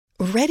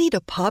Ready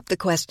to pop the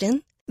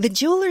question? The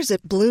jewelers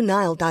at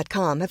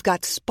BlueNile.com have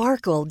got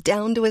sparkle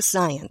down to a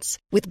science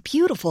with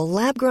beautiful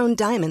lab-grown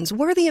diamonds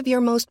worthy of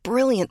your most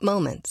brilliant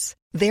moments.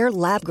 Their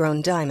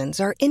lab-grown diamonds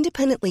are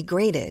independently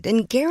graded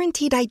and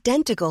guaranteed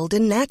identical to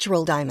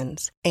natural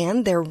diamonds,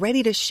 and they're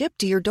ready to ship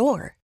to your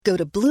door. Go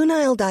to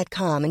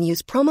BlueNile.com and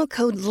use promo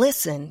code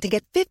LISTEN to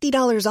get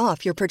 $50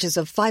 off your purchase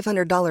of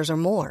 $500 or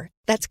more.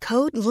 That's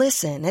code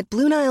LISTEN at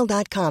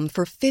BlueNile.com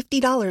for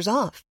 $50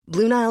 off.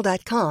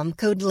 BlueNile.com,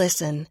 code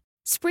LISTEN.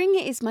 Spring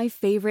is my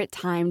favorite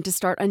time to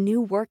start a new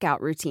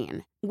workout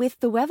routine. With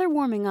the weather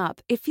warming up,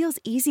 it feels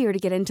easier to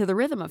get into the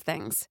rhythm of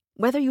things.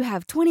 Whether you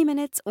have 20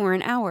 minutes or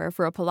an hour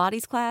for a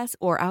Pilates class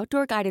or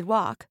outdoor guided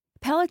walk,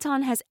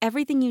 Peloton has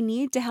everything you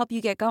need to help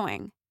you get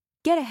going.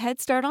 Get a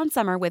head start on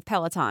summer with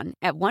Peloton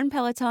at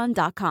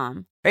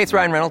onepeloton.com. Hey, it's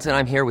Ryan Reynolds, and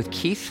I'm here with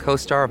Keith,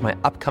 co-star of my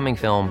upcoming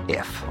film,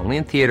 If, only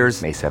in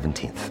theaters May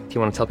 17th. Do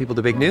you want to tell people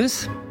the big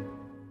news?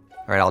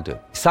 All right, I'll do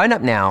it. Sign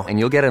up now and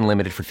you'll get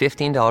unlimited for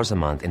 $15 a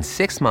month and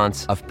 6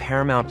 months of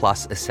Paramount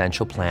Plus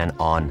Essential Plan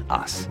on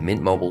us.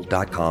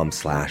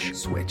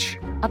 MintMobile.com/switch.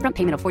 Upfront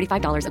payment of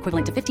 $45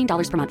 equivalent to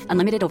 $15 per month.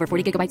 Unlimited over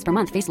 40 gigabytes per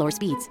month. Face lower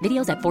speeds.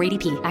 Videos at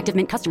 480p. Active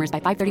Mint customers by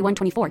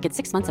 531.24 get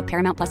 6 months of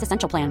Paramount Plus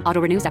Essential Plan.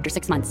 Auto renews after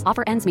 6 months.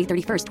 Offer ends May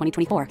 31st,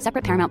 2024.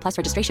 Separate Paramount Plus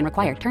registration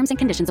required. Terms and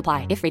conditions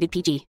apply if rated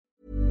PG.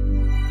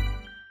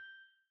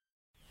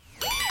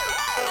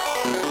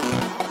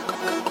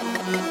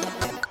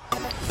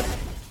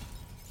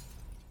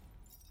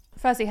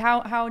 Firstly,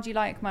 how do you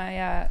like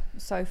my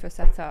sofa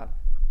setup?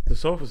 The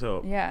sofa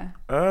setup? Yeah.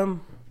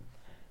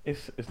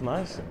 It's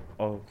nice.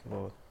 Oh,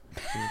 Lord.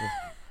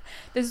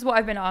 This is what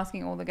I've been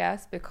asking all the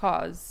guests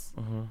because...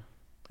 Are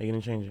you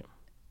going to change it?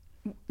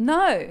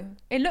 No,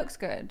 it looks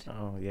good.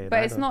 Oh, yeah.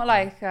 But it's not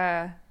like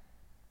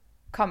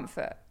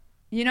comfort.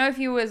 You know, if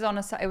you was on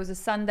it was a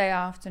Sunday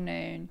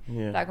afternoon,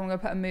 like I'm going to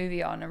put a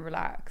movie on and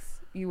relax,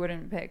 you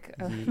wouldn't pick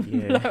a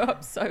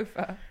blow-up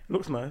sofa.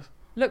 Looks nice.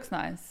 Looks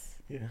nice.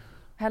 Yeah.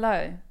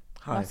 Hello.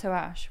 Hi. Lotto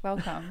Ash,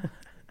 welcome.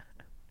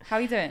 How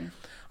are you doing?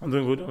 I'm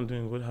doing good.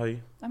 How are you?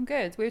 I'm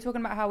good. We were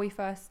talking about how we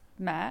first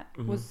met.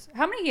 Was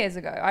how many years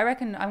ago? I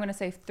reckon I'm going to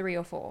say 3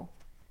 or 4.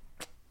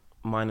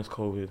 Minus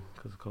COVID,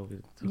 because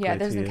COVID. Yeah,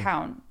 doesn't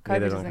count.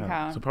 COVID doesn't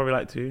count. So probably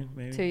like 2,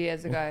 maybe. 2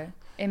 years ago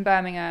in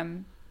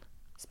Birmingham,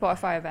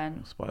 Spotify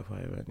event.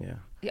 Yeah.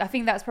 I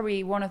think that's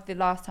probably one of the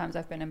last times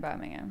I've been in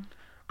Birmingham.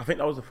 I think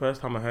that was the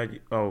first time I heard you.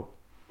 Oh,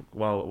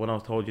 well, when I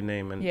was told your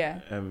name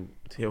and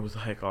Tia was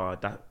like, "Oh,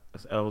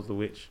 that's Elz the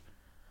witch,"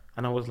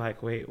 and I was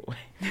like, "Wait."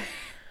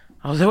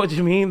 I was like, "What do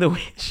you mean the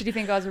witch?" Did you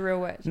think I was a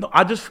real witch? No,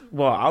 I was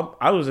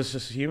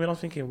just human. I was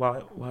thinking,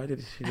 why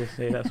did she just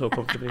say that so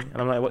comfortably? And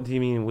I'm like, "What do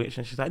you mean witch?"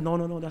 And she's like, "No,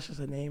 that's just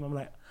a name." I'm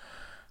like,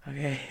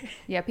 "Okay."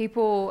 Yeah,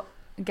 people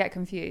get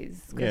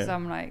confused because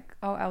I'm like,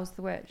 "Oh, Elz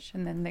the witch,"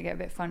 and then they get a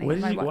bit funny.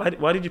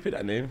 Why did you pick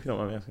that name? If you don't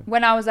mind me asking.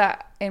 When I was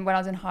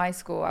in high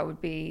school, I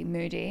would be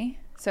moody.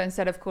 So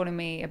instead of calling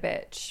me a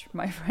bitch,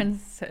 my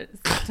friends said,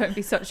 "Don't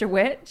be such a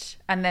witch."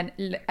 And then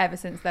ever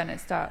since then, it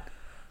stuck.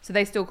 So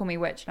they still call me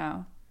witch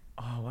now.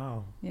 Oh,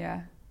 wow.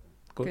 Yeah.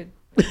 Good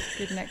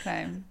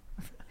nickname.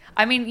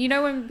 I mean, you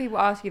know when people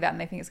ask you that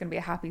and they think it's going to be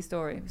a happy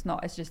story? It's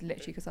not. It's just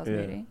literally because I was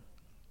moody.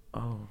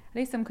 Oh. At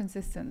least I'm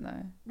consistent,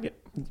 though. Yeah.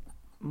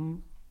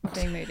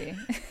 Being moody.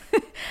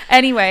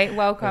 Anyway,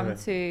 welcome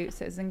to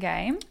Citizen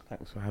Game.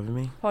 Thanks for having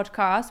me.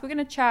 Podcast. We're going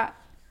to chat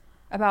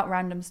about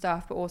random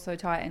stuff, but also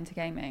tie it into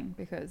gaming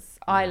because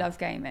I love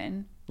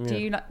gaming.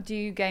 Yeah. Do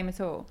you game at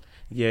all?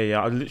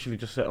 Yeah. I literally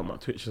just set up my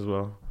Twitch as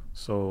well.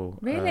 So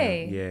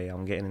really,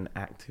 I'm getting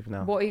active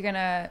now. What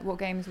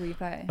games will you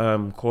play?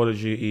 Call of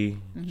Duty,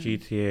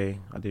 GTA.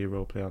 I do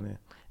role play on it.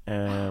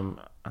 I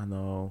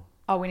know.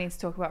 Oh, we need to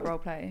talk about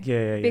roleplay.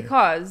 Yeah.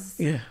 Because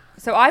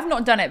so I've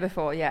not done it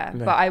before,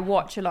 but I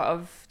watch a lot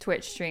of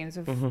Twitch streams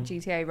of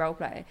GTA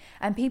roleplay,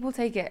 and people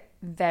take it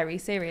very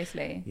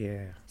seriously.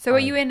 Yeah. So are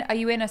you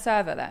in a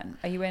server then?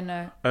 Are you in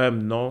a?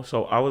 No.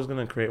 So I was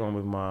gonna create one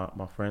with my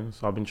friends.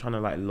 So I've been trying to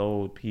like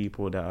load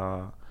people that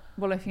are.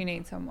 Well, if you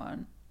need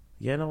someone.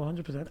 Yeah, no,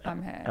 100%.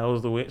 I'm here.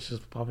 Elz the witch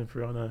just popping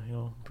through on a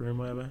broom,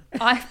 whatever.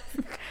 I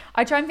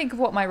try and think of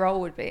what my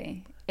role would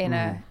be in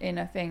a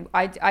thing.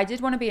 I did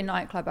want to be a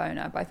nightclub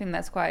owner, but I think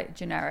that's quite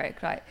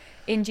generic. Like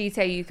in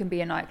GTA, you can be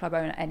a nightclub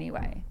owner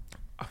anyway.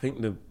 I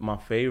think my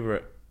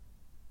favorite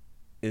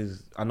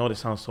is, I know this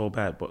sounds so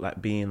bad, but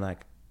like being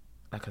like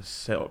a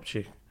setup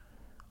chick.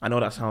 I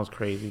know that sounds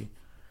crazy,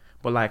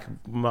 but like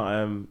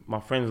my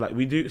friends, like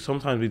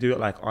sometimes we do it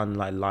like on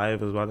like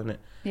live as well, isn't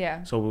it?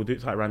 Yeah. So we'll do it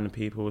to like random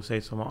people. We'll say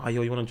to someone, "Oh,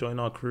 yo, you want to join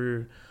our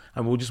crew?"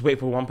 And we'll just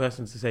wait for one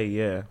person to say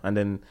yeah, and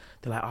then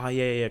they're like, "Oh,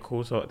 yeah,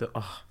 cool." So this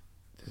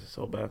is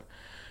so bad.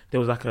 There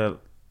was he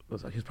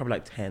was probably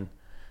like 10.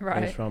 Right.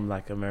 He was from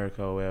like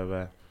America or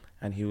wherever,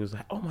 and he was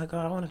like, "Oh my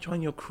god, I want to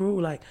join your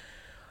crew!" Like,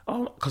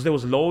 because there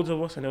was loads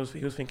of us, and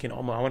he was thinking,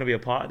 "Oh, I want to be a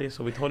part of this."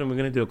 So we told him we're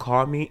gonna do a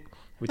car meet.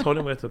 We told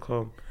him where to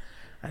come,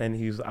 and then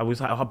I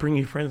was like, "I'll bring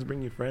your friends,"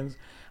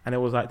 and it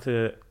was like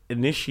to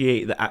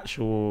initiate the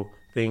actual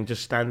thing,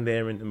 just stand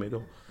there in the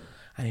middle,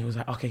 and he was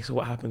like, "Okay, so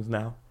what happens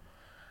now?"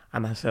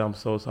 And I said, I'm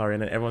so sorry.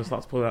 And then everyone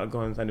starts pulling out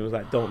guns, and he was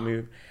like, don't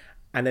move.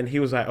 And then he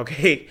was like,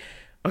 okay.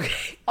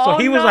 So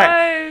he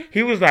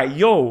was like,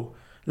 yo,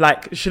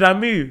 like, should I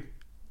move?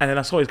 And then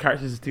I saw his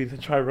characters do to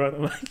try to run.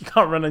 I'm like, you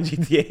can't run on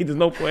GTA. There's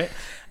no point.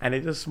 And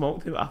it just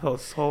smoked him. I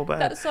felt so bad.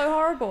 That's so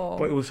horrible.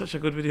 But it was such a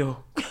good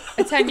video.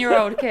 A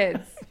 10-year-old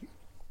kid.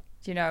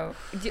 Do you know?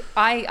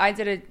 I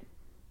did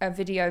a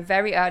video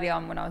very early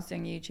on when I was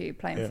doing YouTube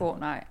playing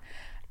Fortnite.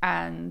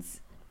 And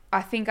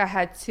I think I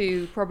had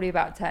two, probably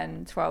about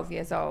 10, 12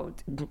 years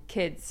old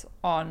kids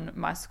on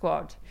my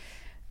squad.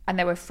 And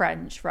they were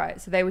French, right?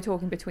 So they were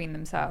talking between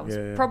themselves.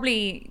 Yeah.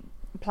 Probably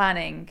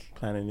planning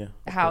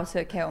how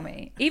to kill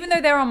me, even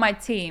though they're on my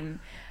team.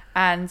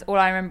 And all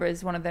I remember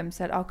is one of them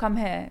said, oh, come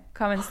here,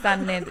 come and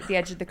stand near the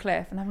edge of the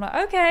cliff. And I'm like,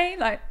 okay,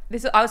 like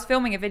this. I was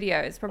filming a video,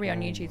 it's probably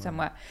on YouTube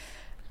somewhere,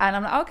 and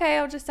I'm like, okay,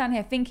 I'll just stand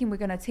here thinking we're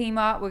gonna team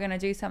up, we're gonna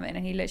do something.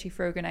 And he literally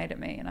threw a grenade at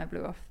me and I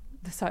blew off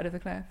the side of the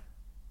cliff,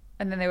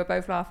 and then they were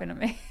both laughing at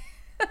me.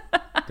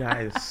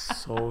 That is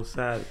so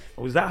sad.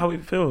 Was that how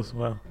it feels?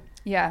 Well,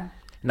 yeah.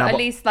 At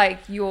least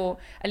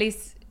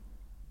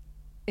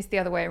it's the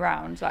other way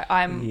around. Like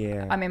I'm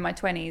in my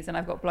 20s and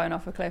I've got blown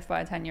off a cliff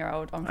by a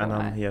 10-year-old on Fortnite. And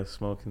I'm here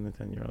smoking the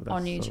 10-year-old. That's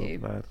on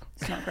YouTube. So bad.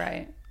 It's not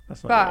great.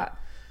 That's not but great.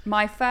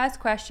 My first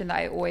question that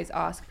I always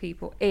ask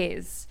people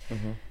is,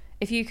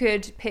 if you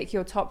could pick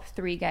your top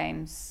 3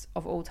 games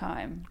of all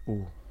time,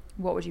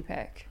 what would you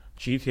pick?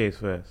 GTA's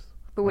first.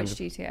 But which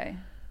GTA?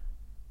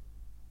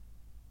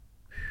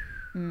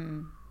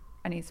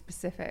 Any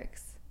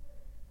specifics?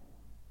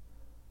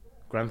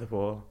 Grand Theft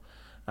Auto.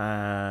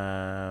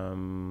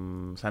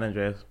 San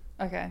Andreas.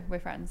 Okay, we're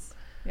friends.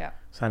 Yeah.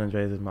 San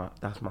Andreas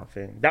that's my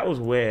thing. That was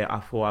where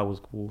I thought I was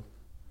cool.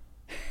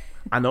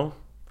 I know,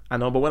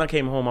 but when I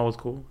came home I was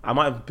cool. I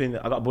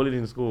got bullied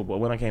in school, but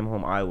when I came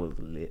home I was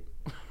lit.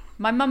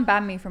 My mum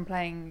banned me from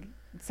playing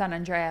San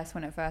Andreas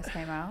when it first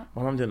came out.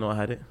 My mum didn't know I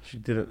had it. She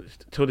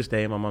didn't. Till this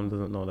day, my mum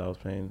doesn't know that I was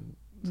playing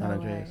San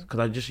Andreas. Because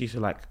I just used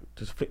to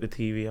just flick the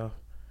TV off.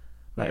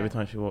 Every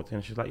time she walked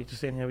in, she's like, "You're just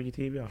sitting here with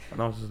your TV off,"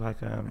 and I was just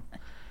like,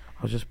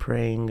 I was just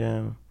praying,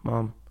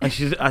 Mom.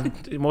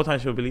 And more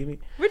times she'll believe me.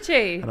 Would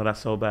she? I know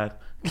that's so bad.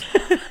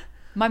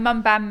 My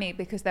mum banned me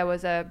because there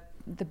was the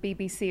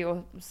BBC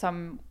or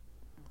some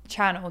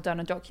channel done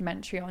a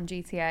documentary on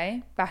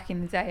GTA back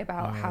in the day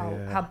about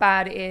how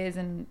bad it is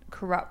and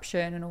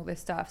corruption and all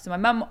this stuff. So my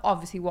mum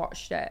obviously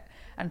watched it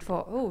and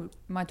thought, oh,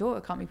 my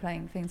daughter can't be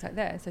playing things like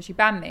this. So she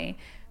banned me,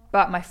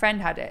 but my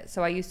friend had it.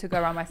 So I used to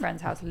go around my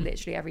friend's house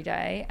literally every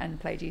day and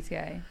play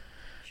GTA.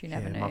 You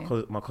never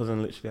knew. My cousin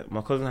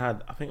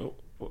had, I think,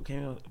 what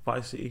came out?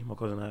 Vice City. My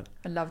cousin had.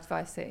 I loved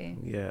Vice City.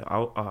 Yeah,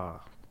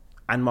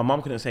 and my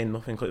mum couldn't say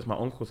nothing because it's my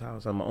uncle's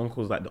house, and my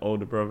uncle's like the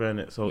older brother in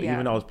it. So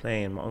even though I was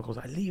playing, my uncle's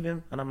like, leave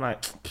him, and I'm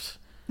like,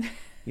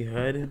 you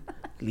heard him,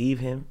 leave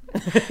him.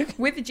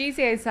 With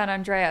GTA San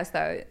Andreas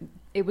though,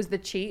 it was the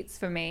cheats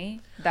for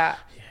me that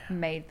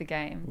made the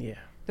game. Yeah.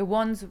 The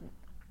ones.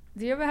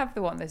 Do you ever have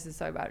the one? This is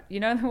so bad. You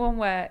know the one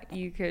where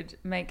you could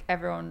make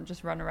everyone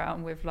just run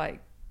around with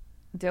like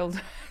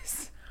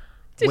dildos.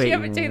 Did you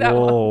ever do that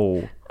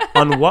one?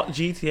 On what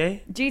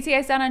GTA?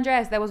 GTA San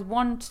Andreas. There was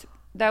one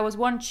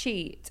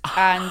cheat,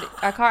 and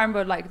I can't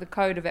remember like the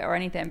code of it or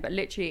anything, but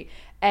literally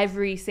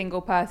every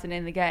single person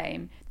in the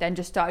game then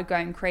just started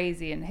going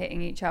crazy and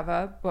hitting each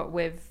other, but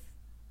with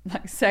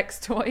like sex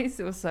toys.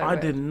 It was so I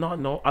weird. did not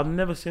know. I've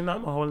never seen that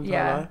in my whole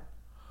entire life.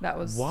 That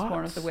was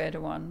one of the weirder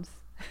ones.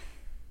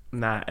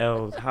 Nah,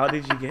 Els, how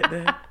did you get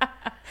there?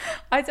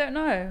 I don't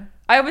know.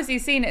 I obviously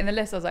seen it in the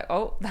list. I was like,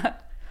 oh,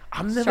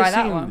 I've never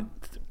seen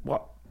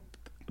what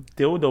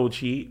dildo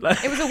cheat.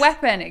 Like, it was a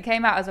weapon. It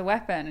came out as a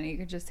weapon, and you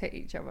could just hit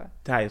each other.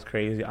 That is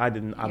crazy. I've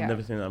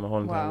never seen that in my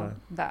whole entire life.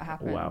 That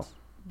happened. Wow.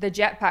 The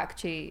jetpack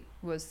cheat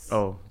was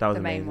that was the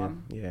main amazing.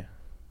 one. Yeah.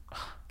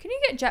 Can you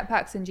get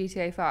jetpacks in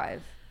GTA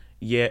 5?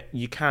 Yeah,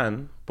 you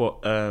can, but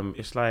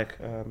it's like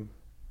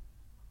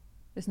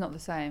it's not the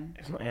same.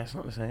 It's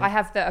not the same. I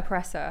have the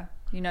oppressor.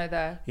 You know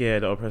the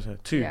oppressor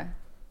 2. Yeah.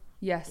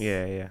 Yes.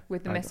 Yeah.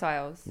 With the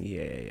missiles.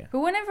 Yeah. But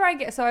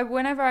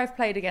whenever I've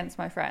played against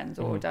my friends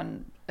or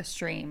done a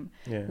stream,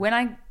 when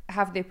I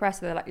have the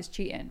oppressor, they're like, it's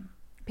cheating.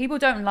 People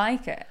don't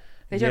like it.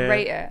 They don't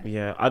rate it.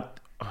 Yeah.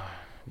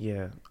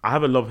 I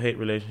have a love-hate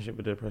relationship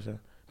with the oppressor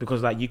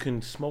because like you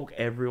can smoke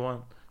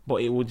everyone,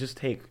 but it will just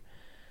take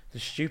the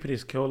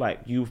stupidest kill. Like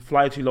you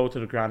fly too low to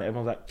the ground,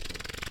 everyone's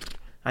like,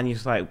 and you're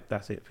just like,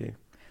 that's it for you.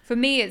 For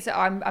me, it's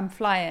I'm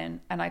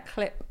flying and I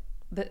clip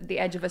the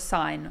edge of a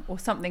sign or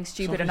something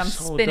stupid, and I'm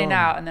so spinning dumb.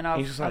 Out, and then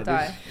I'll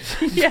die.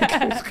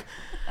 Yeah.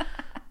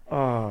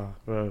 Oh,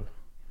 bro.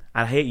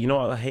 I hate. You know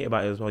what I hate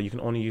about it as well? You can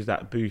only use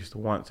that boost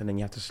once, and then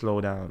you have to slow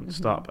down,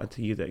 stop, and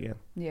to use it again.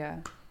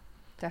 Yeah,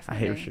 definitely. I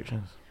hate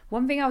restrictions.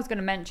 One thing I was going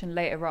to mention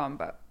later on,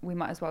 but we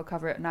might as well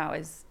cover it now,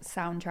 is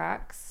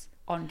soundtracks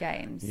on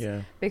games.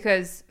 Yeah.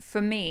 Because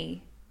for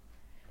me,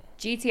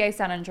 GTA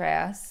San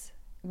Andreas,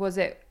 was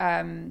it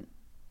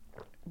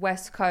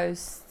West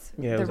Coast?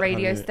 Yeah, the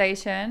radio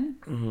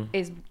station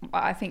is,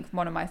 I think,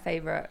 one of my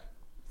favorite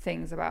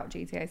things about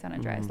GTA San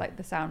Andreas, like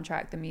the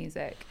soundtrack, the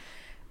music.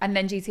 And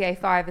then GTA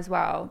 5 as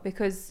well,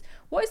 because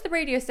what is the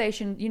radio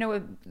station, you know,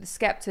 with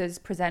Skepta's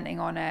presenting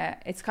on it?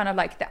 It's kind of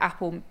like the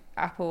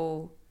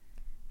Apple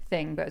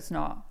thing, but it's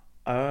not.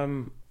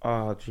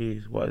 Oh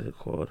geez, what is it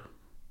called?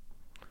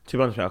 To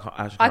be honest,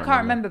 I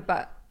can't remember,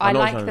 but I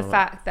like the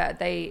fact that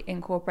they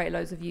incorporate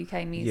loads of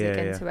UK music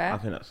into it. I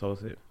think that's so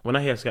sick. When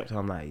I hear Skepta,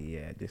 I'm like,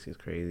 yeah, this is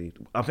crazy.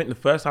 I think the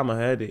first time I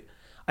heard it,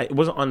 it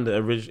wasn't on the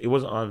original. It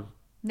wasn't on.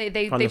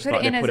 They put it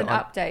in as an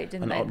update,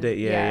 didn't they? An update,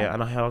 yeah.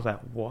 And I was like,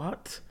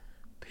 what?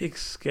 Big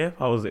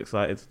Skep. I was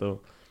excited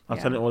still. I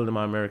was telling all of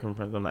my American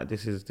friends, I'm like,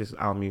 this is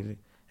our music.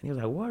 And he was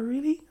like, what,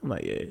 really? I'm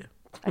like, yeah.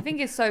 I think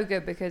it's so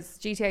good because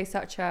GTA is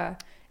such a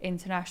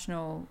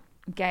international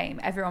game.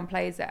 Everyone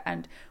plays it,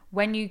 and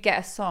when you get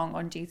a song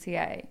on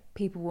GTA,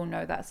 people will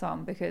know that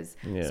song because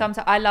sometimes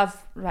I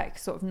love like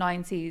sort of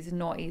 90s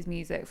noughties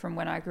music from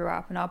when I grew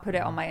up, and I'll put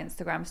it on my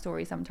Instagram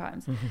story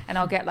sometimes and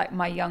I'll get like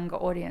my younger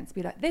audience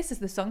be like, this is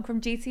the song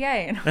from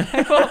GTA, and I'm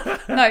like, well,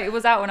 no, it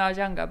was out when I was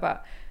younger,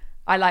 but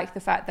I like the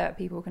fact that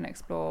people can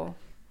explore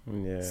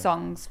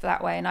songs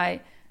that way. And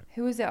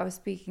who was it I was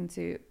speaking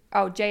to?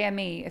 Oh,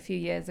 JME a few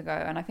years ago,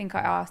 and I think I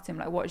asked him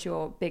like, what's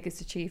your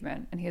biggest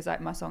achievement? And he was like,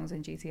 my songs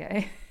in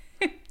GTA.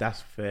 That's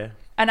fair.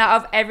 And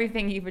out of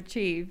everything you've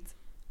achieved,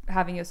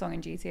 having your song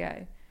in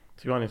GTA.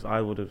 To be honest,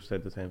 I would have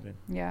said the same thing.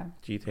 Yeah.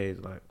 GTA is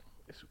like,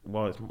 it's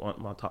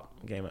my top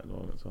game at the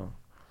moment.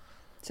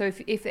 So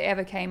if it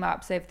ever came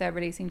up, say if they're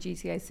releasing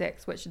GTA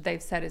 6, which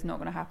they've said is not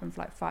going to happen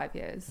for like 5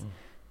 years,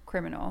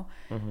 criminal,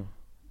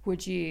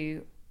 would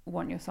you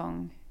want your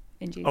song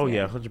in GTA? Oh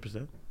yeah,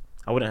 100%.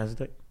 I wouldn't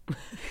hesitate.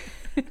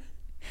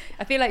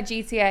 I feel like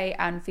GTA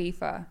and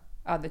FIFA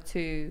are the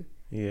two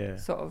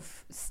sort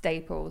of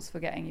staples for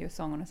getting your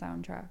song on a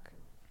soundtrack.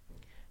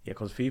 Yeah,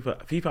 because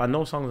FIFA, I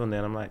know songs on there,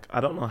 and I'm like,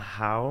 I don't know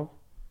how,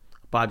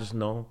 but I just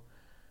know.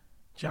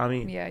 Do you know what I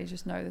mean? Yeah, you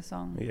just know the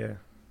song. Yeah.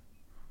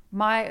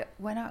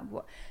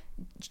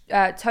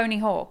 Tony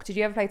Hawk. Did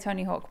you ever play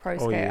Tony Hawk Pro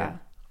Skater? Yeah.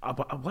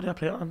 What did I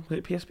play it on? Was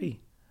it PSP?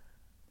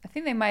 I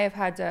think they may have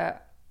had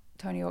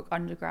Tony Hawk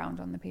Underground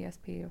on the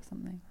PSP or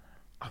something.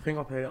 I think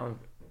I played it on.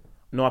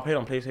 No, I played it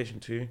on PlayStation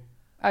 2.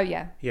 Oh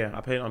yeah. Yeah,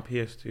 I played it on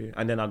PS2,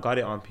 and then I got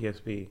it on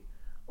PSP.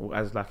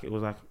 As like it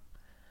was like,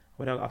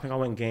 I think I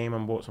went game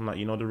and bought some like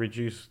the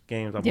reduced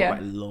games. I bought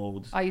like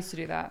loads. I used to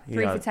do that.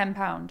 3 for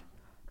 £10.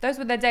 Those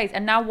were their days,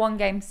 and now one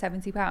game's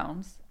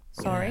 £70.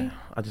 Sorry. Yeah,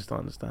 I just don't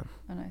understand.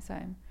 I know,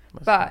 same.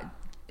 But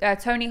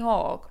Tony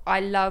Hawk,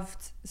 I love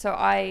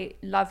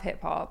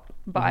hip hop,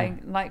 but I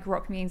like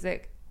rock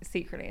music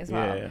secretly as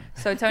well. Yeah.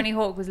 So Tony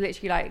Hawk was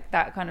literally like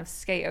that kind of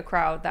skater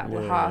crowd that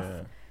were half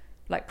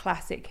like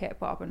classic hip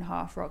hop and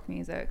half rock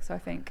music. So I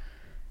think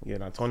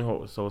Tony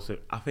Hawk was so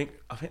sick. I think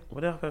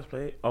when did I first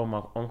play it? Oh,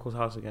 my uncle's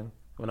house again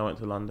when I went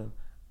to London,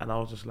 and I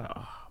was just like,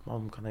 oh,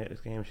 Mom, can I get this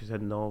game? She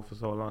said no for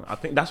so long. I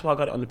think that's why I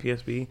got it on the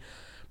PSP,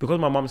 because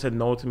my mom said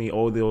no to me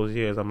all those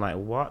years. I'm like,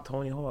 what?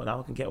 Tony Hawk? Now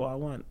I can get what I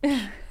want.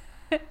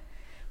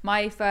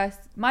 My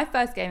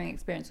first gaming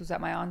experience was at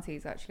my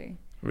auntie's, actually.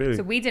 Really?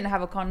 So we didn't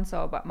have a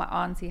console, but my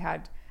auntie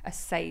had a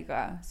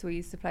Sega, so we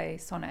used to play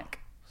Sonic.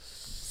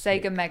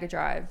 Sick. Sega Mega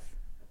Drive.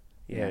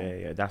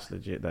 Yeah, that's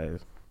legit, that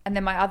is. And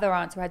then my other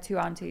aunt, so I had two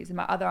aunties, and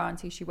my other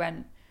auntie, she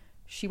went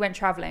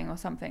traveling or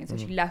something, so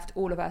she left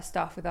all of her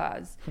stuff with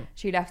us.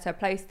 She left her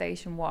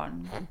PlayStation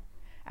 1,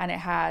 and it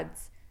had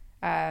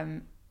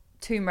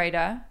Tomb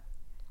Raider.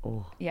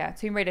 Oh. Yeah,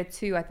 Tomb Raider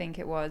 2, I think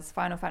it was.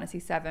 Final Fantasy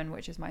 7,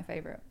 which is my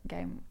favourite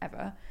game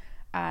ever.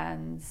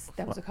 And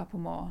there was a couple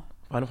more.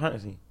 Final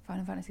Fantasy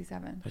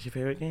 7. That's your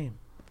favourite game?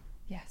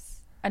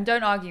 Yes. And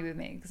don't argue with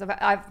me, because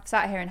I've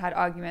sat here and had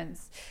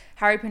arguments.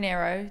 Harry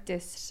Pinero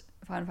dissed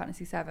Final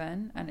Fantasy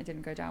 7, and it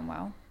didn't go down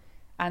well.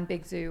 And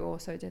Big Zoo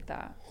also did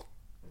that.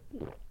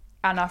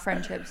 And our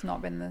friendship's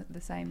not been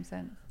the same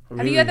since. Really?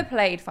 Have you ever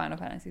played Final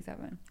Fantasy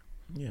 7?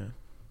 Yeah.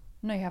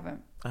 No, you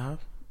haven't? I have.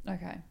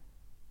 Okay.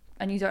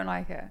 And you don't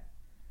like it?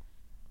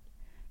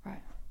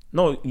 Right.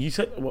 No, you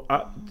said...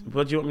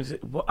 what do you want me to say?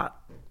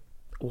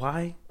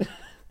 Why?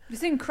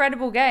 It's an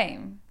incredible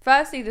game.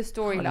 Firstly, the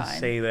storyline.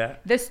 Say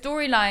that. The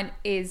storyline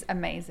is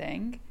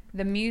amazing.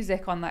 The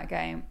music on that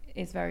game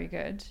is very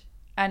good.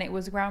 And it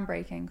was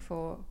groundbreaking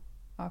for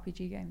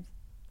RPG games.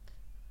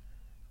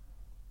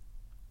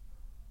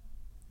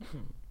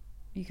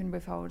 You can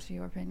withhold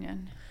your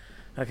opinion.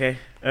 Okay.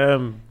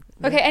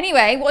 Okay,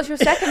 anyway, what's your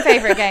second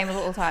favourite game of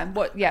all time?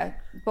 But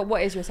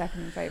what is your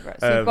second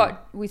favourite? So you've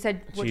got, what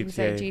did we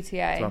say? GTA.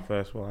 That's my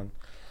first one.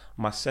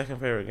 My second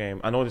favourite game,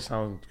 I know this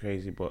sounds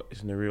crazy, but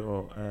it's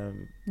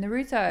Naruto.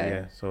 Naruto?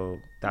 Yeah, so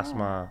that's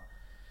my...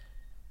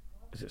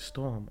 Is it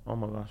Storm? Oh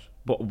my gosh.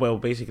 But, well,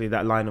 basically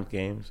that line of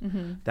games,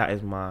 that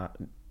is my...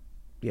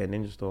 Yeah,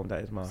 Ninja Storm,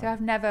 that is my... See,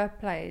 I've never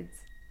played.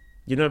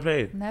 You never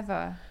played?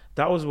 Never.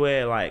 That was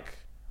where, like,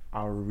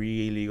 I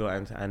really got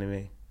into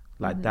anime.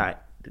 Like,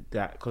 that...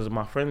 Because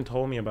my friend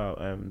told me about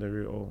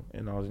Naruto,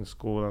 and I was in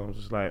school, and I was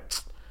just like,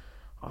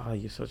 oh,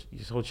 you're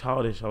so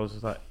childish. I was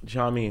just like, do you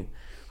know what I mean?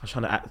 I was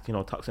trying to act,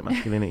 toxic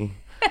masculinity.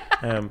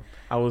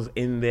 I was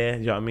in there, do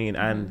you know what I mean?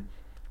 And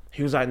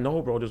he was like,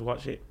 no, bro, just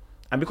watch it.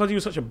 And because he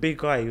was such a big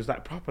guy, he was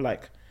like proper,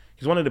 like,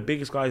 He's one of the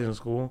biggest guys in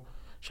school.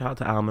 Shout out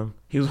to Alman.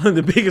 He was one of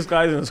the biggest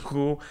guys in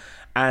school,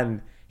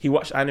 and he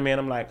watched anime, and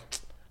I'm like,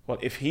 well,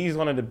 if he's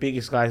one of the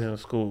biggest guys in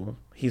school,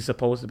 he's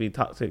supposed to be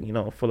toxic, you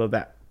know, full of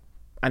that,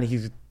 and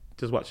he's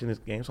just watching this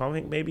game. So I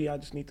think maybe I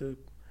just need to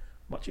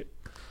watch it.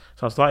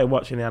 So I started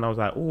watching it, and I was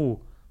like, ooh.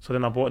 So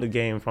then I bought the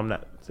game from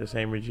the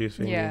same reduced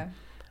thing. Yeah.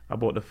 I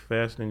bought the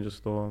first Ninja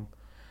Storm,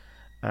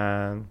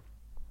 and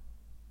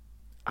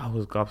I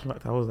was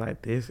gobsmacked. I was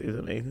like, this is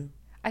amazing.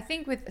 I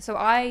think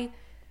I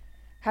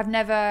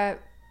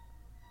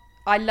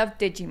love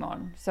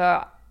Digimon,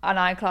 and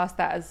I class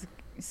that as,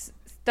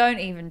 don't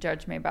even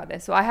judge me about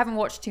this. So I haven't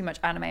watched too much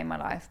anime in my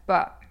life,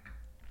 but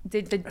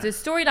the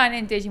storyline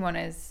in Digimon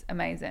is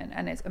amazing,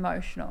 and it's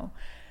emotional.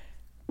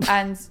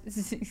 And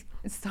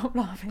stop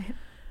laughing.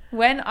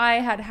 When I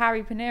had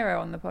Harry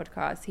Pinero on the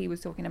podcast, he was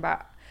talking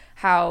about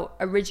how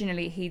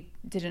originally he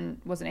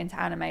wasn't into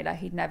anime, like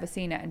he'd never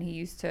seen it, and he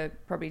used to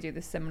probably do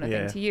the similar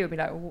thing to you, be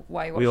like,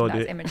 why are you watching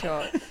that? It's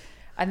immature.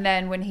 And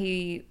then when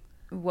he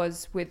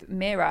was with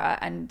Mira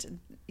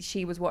and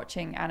she was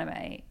watching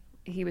anime,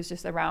 he was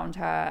just around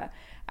her,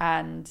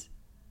 and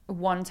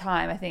one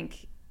time I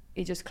think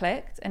it just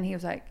clicked, and he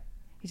was like,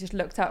 he just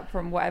looked up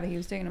from whatever he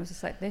was doing and was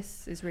just like,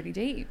 this is really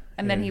deep.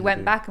 And then he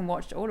went back and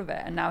watched all of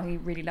it, and now he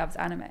really loves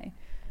anime.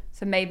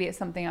 So maybe it's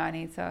something I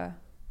need to.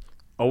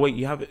 Oh wait,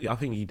 you have it. I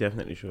think you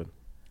definitely should.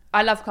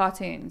 I love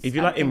cartoons. If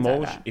you like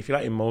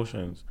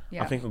emotions,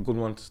 I think a good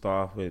one to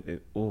start off with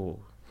is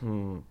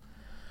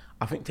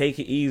I think take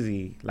it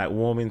easy, like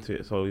warm into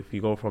it. So if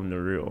you go from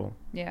Naruto,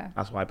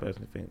 that's what I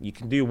personally think. You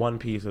can do One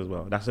Piece as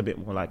well. That's a bit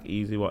more like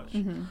easy watch.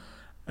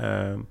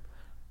 Mm-hmm.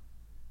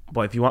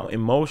 But if you want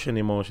emotion,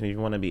 if you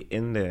want to be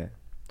in there,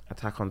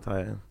 Attack on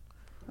Titan.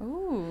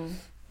 Ooh.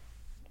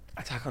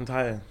 Attack on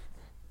Titan.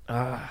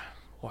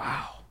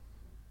 Wow.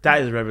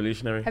 That is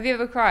revolutionary. Have you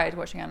ever cried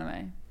watching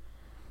anime?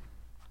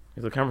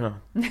 Is the camera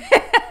on?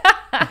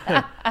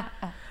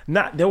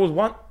 There was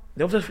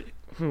just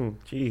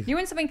jeez. You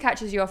when something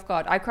catches you off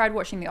guard. I cried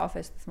watching The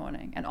Office this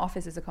morning, and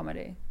Office is a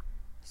comedy.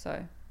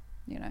 So,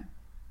 you know.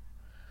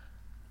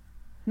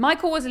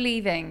 Michael was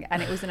leaving,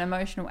 and it was an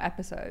emotional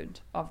episode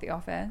of The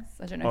Office.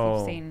 I don't know if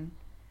you've seen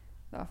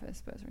The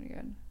Office, but it's really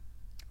good.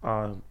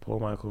 Poor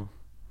Michael.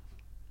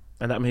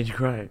 And that made you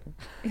cry?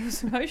 It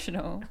was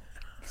emotional.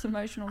 It's an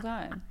emotional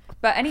time.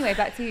 But anyway,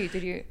 back to you.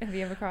 Have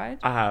you ever cried?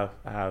 I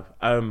have.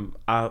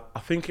 I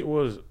think it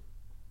was.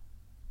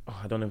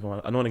 I don't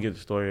want to give the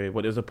story,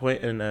 but there's a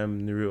point in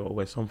Naruto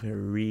where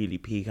something really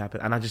peak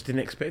happened, and I just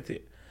didn't expect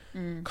it.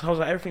 Because I was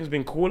like, everything's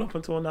been cool up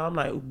until now. I'm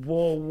like,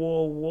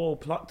 whoa,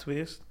 plot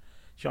twist.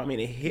 Do you know what I mean?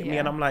 It hit me,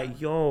 and I'm like,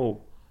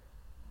 yo.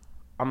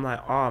 I'm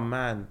like, oh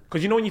man,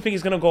 because you know when you think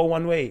it's gonna go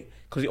one way,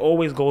 because it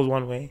always goes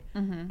one way,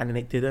 and then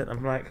it didn't.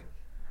 I'm like,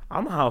 I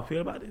don't know how I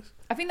feel about this.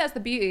 I think that's the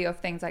beauty of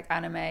things like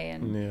anime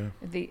and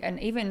and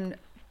even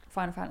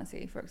Final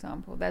Fantasy, for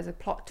example. There's a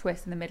plot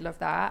twist in the middle of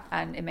that,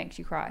 and it makes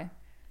you cry.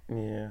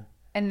 Yeah.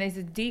 And there's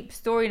a deep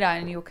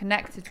storyline, and you're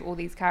connected to all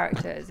these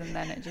characters, and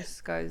then it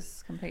just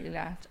goes completely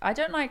left. I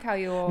don't like how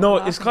you're. No,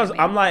 it's because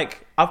I'm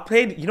like, I've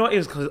played. You know what it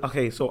is?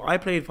 Because so I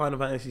played Final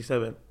Fantasy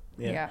 7.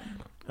 Yeah.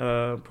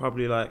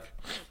 Probably like.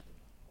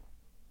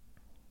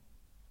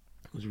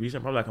 It was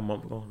recent, probably like a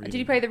month ago. Did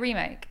you play the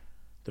remake?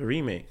 The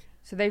remake.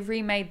 So they've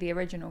remade the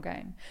original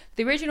game.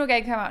 The original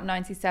game came out in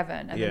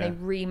 '97, and then they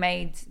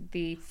remade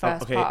the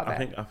first part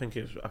of it. I think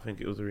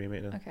it was a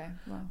remake then. Okay.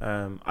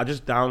 Well. I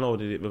just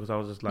downloaded it because I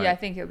was just like. Yeah, I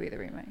think it'll be the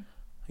remake.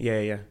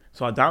 Yeah.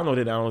 So I downloaded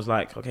it and I was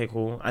like, okay,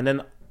 cool. And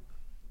then.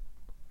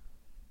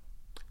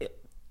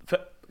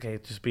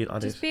 Just being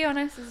honest. Just be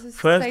honest.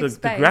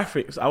 First, the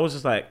graphics, I was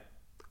just like,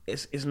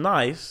 it's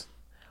nice,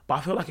 but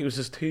I feel like it was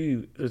just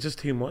too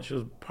much. It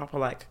was proper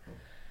like.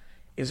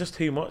 It's just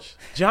too much.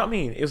 Do you know what I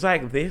mean? It was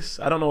like this.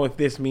 I don't know if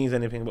this means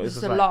anything, but it's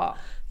just a like, lot.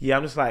 Yeah,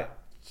 I'm just like,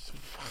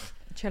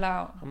 chill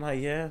out. I'm like,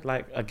 yeah,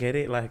 like I get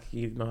it. Like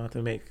you know how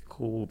to make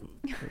cool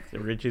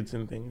rigids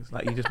and things.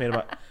 Like you just made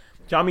about. Do you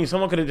know what I mean?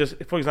 Someone could have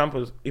just, for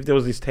example, if there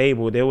was this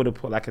table, they would have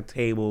put like a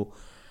table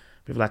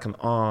with like an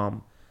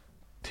arm,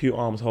 2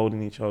 arms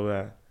holding each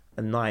other,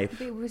 a knife.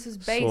 It was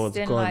just based swords,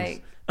 in guns.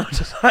 like. I'm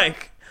just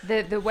like.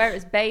 The where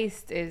it's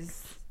based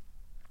is.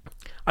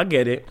 I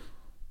get it.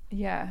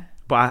 Yeah.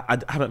 But I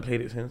haven't played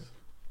it since.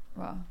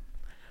 Well,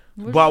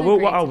 but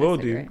what I will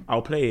do,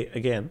 I'll play it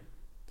again,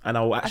 and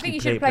I'll actually. I think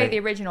you should play the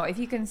original if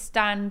you can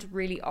stand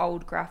really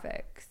old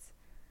graphics,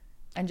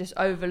 and just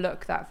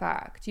overlook that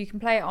fact. You can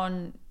play it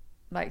on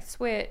like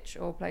Switch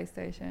or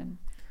PlayStation.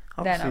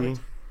 I'll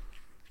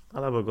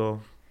have a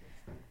go.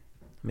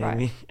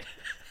 Maybe.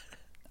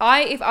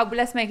 Right.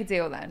 Let's make a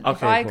deal then. Okay,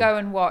 if I go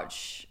and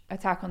watch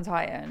Attack on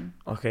Titan,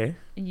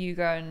 you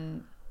go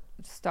and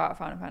start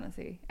Final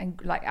Fantasy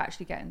and like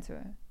actually get into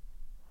it.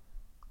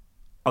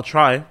 I'll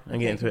try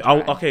and get into it.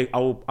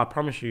 I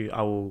promise you,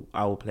 I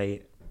will play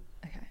it.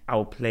 Okay. I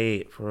will play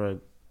it for a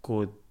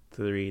good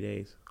 3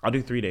 days. I'll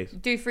do 3 days.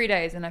 Do 3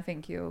 days, and I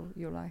think you'll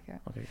like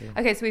it. Okay. Cool.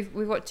 Okay, so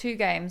we've got 2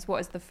 games.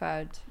 What is the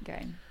third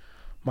game?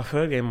 My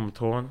third game I'm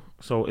torn.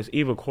 So it's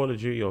either Call of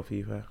Duty or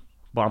FIFA,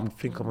 but I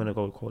think I'm gonna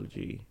go with Call of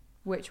Duty.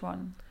 Which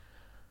one?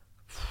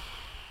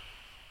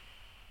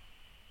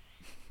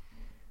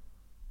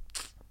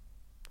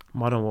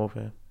 Modern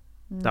Warfare.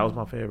 That was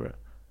my favorite.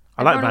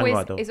 I like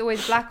Vanguard though. It's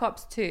always Black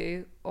Ops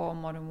 2 or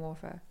Modern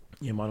Warfare.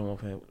 Yeah, Modern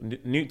Warfare.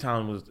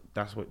 Nuketown was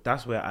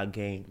that's where I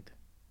gained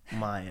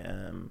my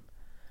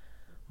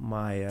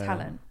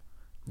talent.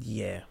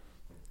 Yeah,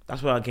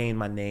 that's where I gained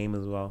my name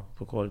as well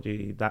for Call of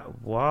Duty. There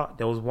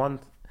was one.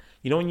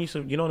 You know when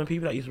the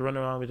people that used to run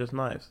around with just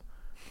knives.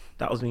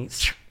 That was me.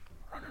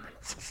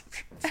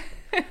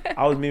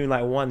 I was moving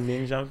like one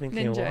ninja. I'm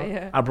thinking, what?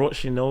 Yeah. I brought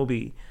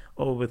Shinobi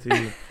over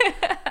to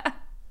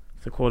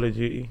Call of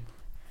Duty.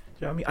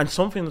 Do you know what I mean? And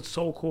something that's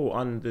so cool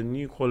on the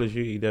new Call of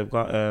Duty, they've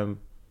got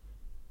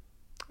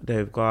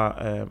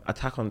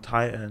Attack on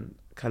Titan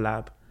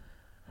collab.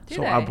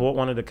 I bought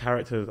one of the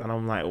characters and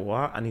I'm like,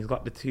 what? And he's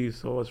got the 2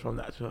 swords from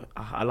that show.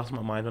 I lost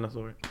my mind when I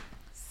saw it.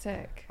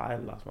 Sick. I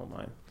lost my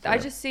mind. So, I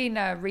just seen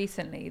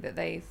recently that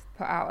they've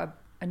put out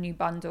a new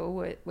bundle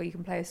where you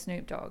can play as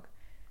Snoop Dogg.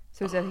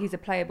 So he's a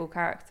playable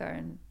character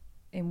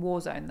in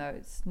Warzone though.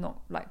 It's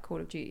not like Call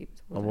of Duty.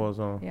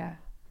 Warzone. Yeah.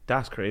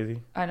 That's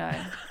crazy. I know.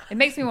 It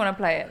makes me want to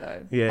play it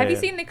though. Yeah. Have you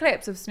seen the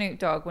clips of Snoop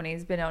Dogg when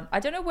he's been on?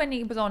 I don't know when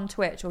he was on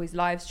Twitch or he's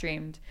live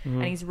streamed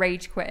and he's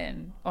rage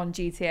quitting on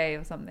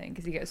GTA or something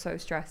because he gets so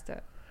stressed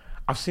out.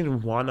 I've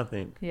seen one, I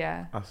think.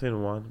 Yeah. I've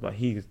seen one, but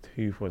he's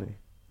too funny.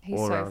 He's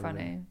so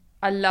funny.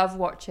 I love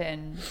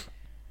watching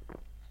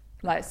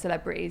like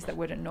celebrities that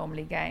wouldn't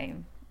normally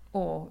game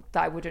or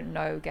that I wouldn't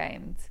know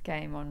game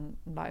on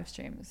live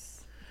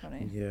streams.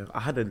 Funny. Yeah,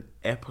 I had an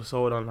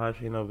episode on live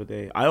stream the other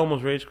day. I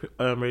almost rage quit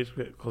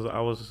because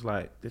I was just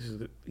like,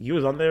 you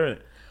was on there,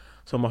 innit?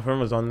 So my friend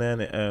was on there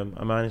and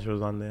a manager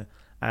was on there,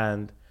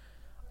 and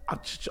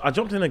I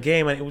jumped in a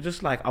game and it was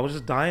just like I was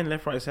just dying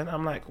left, right, center.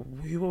 I'm like,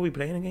 who were we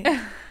playing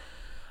again?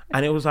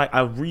 And it was like I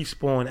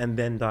respawned and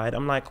then died.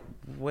 I'm like,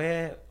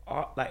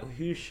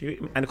 who's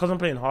shooting me? And because I'm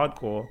playing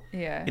hardcore,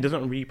 it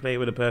doesn't replay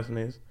where the person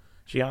is.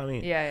 Do you know what I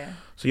mean? Yeah.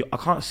 So I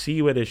can't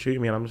see where they're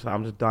shooting me, and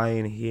I'm just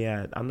dying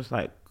here. I'm just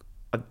like,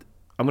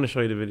 I'm going to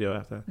show you the video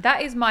after.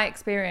 That is my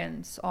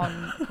experience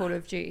on Call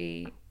of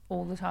Duty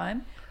all the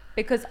time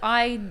because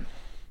I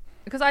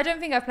don't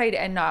think I've played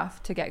it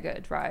enough to get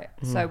good, right?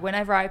 So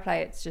whenever I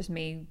play, it's just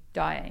me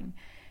dying.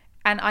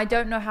 And I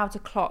don't know how to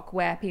clock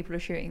where people are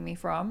shooting me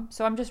from.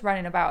 So I'm just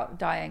running about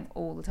dying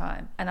all the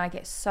time. And I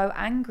get so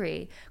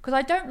angry because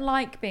I don't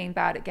like being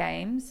bad at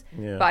games,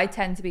 but I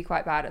tend to be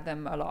quite bad at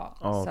them a lot.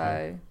 Oh, okay.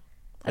 So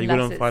are you good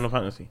on Final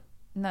Fantasy?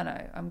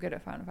 No, I'm good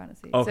at Final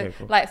Fantasy. Okay, so,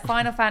 cool. Like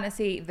Final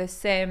Fantasy, The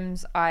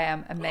Sims, I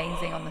am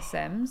amazing on The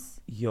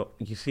Sims. You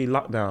see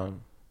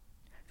Lockdown?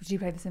 Did you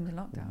play The Sims in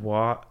Lockdown?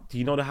 What? Do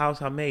you know the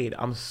house I made?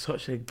 I'm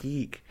such a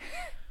geek.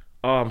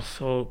 I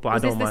don't mind.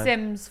 Is this The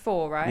Sims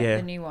 4, right? Yeah.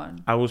 The new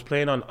one. I was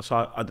playing on,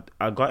 so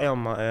I got it on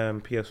my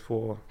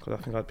PS4 because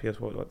I think I had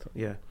PS4.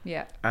 Yeah.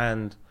 Yeah.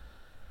 And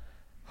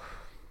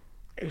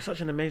it was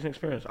such an amazing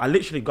experience. I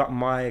literally got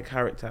my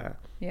character.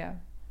 Yeah.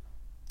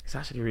 It's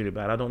actually really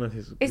bad. I don't know if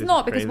it's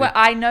not because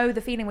I know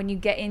the feeling when you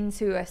get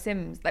into a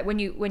Sims, like when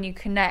you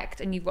connect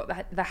and you've got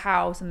the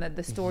house and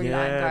the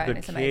storyline going. The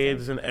it's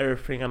kids amazing. and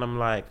everything, and I'm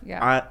like,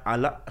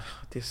 I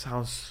this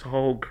sounds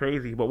so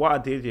crazy, but what I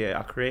did,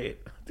 I created.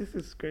 This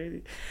is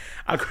crazy.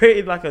 I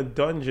created like a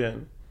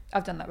dungeon.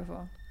 I've done that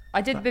before.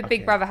 I did the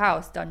Big Brother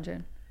house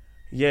dungeon.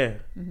 Yeah,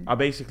 I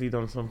basically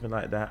done something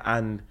like that,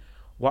 and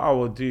what I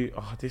would do.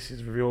 Oh, this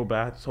is real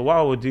bad. So what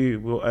I would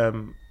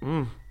do,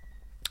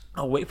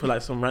 I'll wait for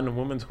like some random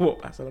woman to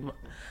walk past and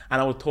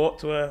I would talk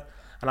to her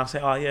and I'll say,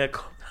 oh yeah,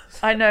 come.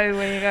 I know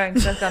where you're going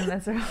because I've done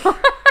this.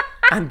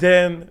 And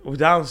then we're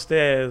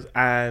downstairs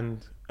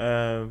and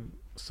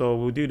so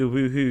we'll do the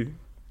woohoo.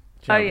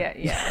 Oh yeah.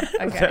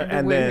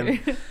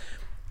 Okay.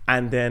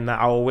 and then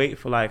I'll wait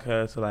for like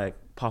her to like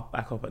pop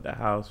back up at the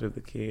house with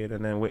the kid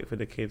and then wait for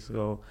the kids to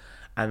go.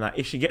 And like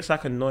if she gets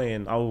like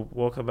annoying, I'll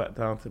walk her back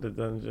down to the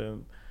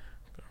dungeon,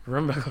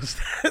 run back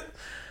upstairs.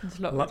 Just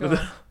lock the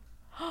door.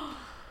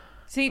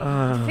 See,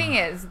 the thing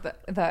is,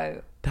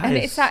 though,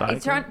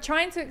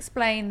 trying to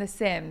explain The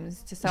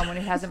Sims to someone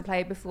who hasn't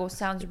played before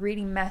sounds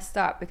really messed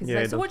up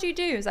because so what do you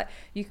do? It's like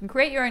you can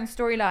create your own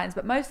storylines,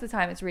 but most of the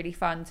time it's really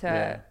fun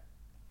to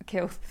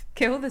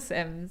kill the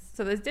Sims.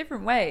 So there's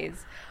different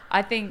ways.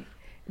 I think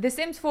The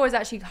Sims 4 is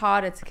actually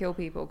harder to kill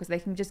people because they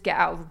can just get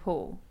out of a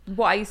pool.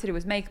 What I used to do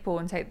was make a pool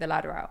and take the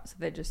ladder out, so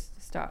they're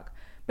just stuck.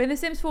 But in The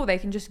Sims 4, they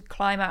can just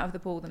climb out of the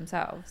pool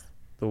themselves.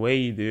 The way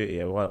you do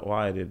it, what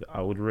I did,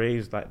 I would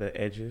raise like the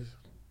edges.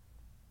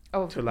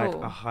 To like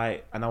a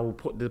height, and I will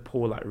put the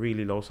pool like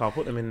really low. So I'll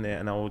put them in there,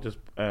 and I will just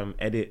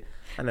edit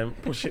and then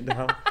push it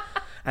down,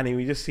 and then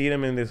we just see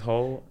them in this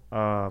hole.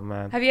 Oh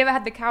man! Have you ever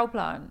had the cow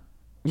plant?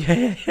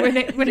 Yeah. When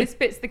it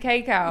spits the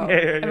cake out,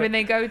 and when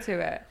they go to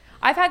it,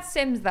 I've had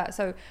Sims that.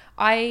 So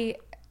I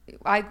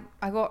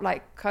got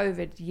like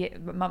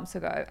COVID months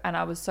ago, and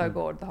I was so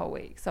bored the whole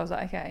week. So I was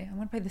like, okay, I'm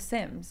gonna play The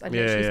Sims. I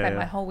literally spent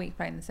my whole week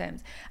playing The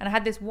Sims, and I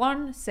had this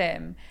one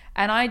Sim,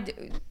 and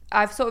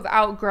I've sort of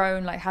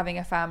outgrown like having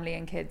a family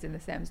and kids in The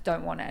Sims.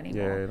 Don't want it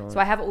anymore. So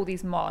I have all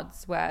these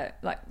mods where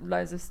like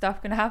loads of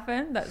stuff can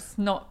happen. That's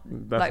not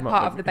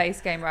part of the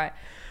base game, right?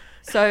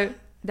 So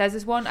There's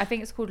this one, I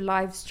think it's called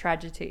Life's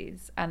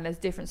Tragedies, and there's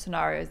different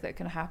scenarios that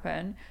can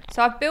happen.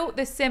 So I've built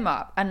this sim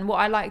up, and what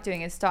I like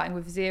doing is starting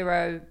with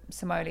 0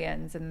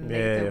 simoleons and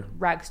the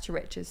rags to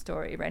riches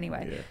story. But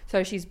anyway,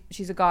 so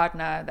she's a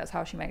gardener. That's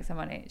how she makes her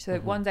money. So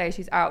one day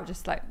she's out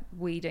just like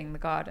weeding the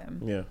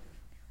garden. Yeah.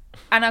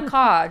 And a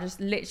car just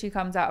literally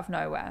comes out of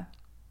nowhere,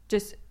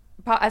 just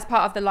as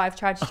part of the life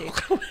tragedy.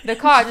 The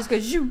car just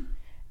goes, zoom,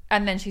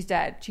 and then she's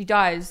dead. She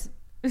dies.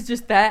 It's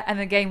just there, and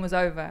the game was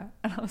over.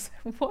 And I was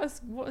like,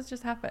 what has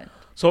just happened?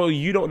 So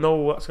you don't know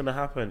what's going to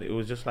happen. It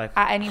was just like...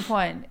 At any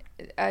point,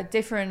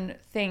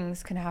 different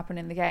things can happen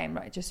in the game,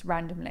 like just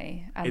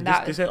randomly. And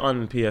this isn't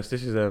on PS.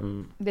 This is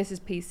This is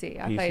PC. PC.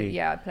 I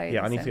played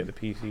Yeah, I need to get the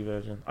PC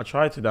version. I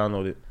tried to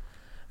download it.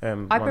 I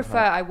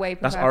way prefer...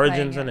 That's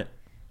Origins, isn't it?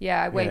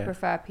 Yeah, I way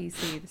prefer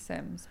PC, The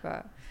Sims,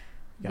 but...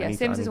 Yeah,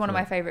 Sims is one of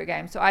my favourite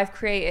games. So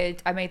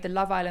I made the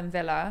Love Island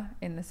villa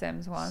in The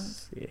Sims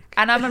once. Sick.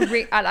 And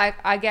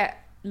I get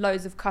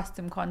loads of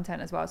custom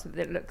content as well, so that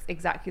it looks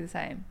exactly the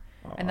same.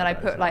 And then I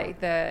put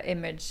like the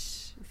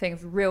image thing,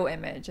 real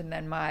image, and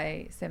then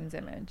my Sims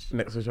image.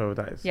 Next to show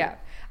that is. Yeah.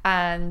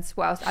 And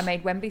what else? I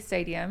made Wembley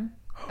Stadium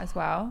as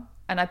well.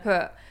 And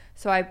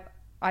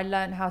I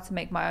learned how to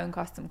make my own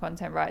custom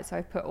content, right? So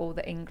I put all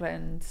the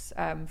England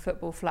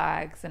football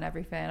flags and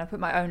everything. I put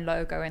my own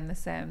logo in The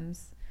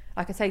Sims.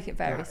 Like, I take it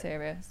very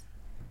serious.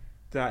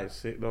 That is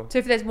sick, though. So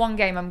if there's one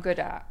game I'm good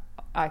at,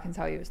 I can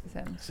tell you it's The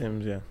Sims.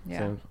 Sims, yeah.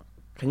 Sims.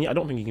 I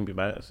don't think you can be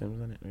bad at Sims,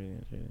 isn't it?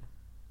 Really?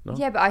 No?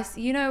 Yeah, but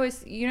you know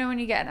when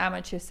you get an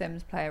amateur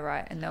Sims player,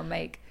 right? And they'll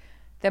make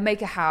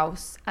a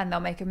house and they'll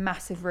make a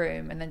massive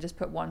room and then just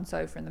put one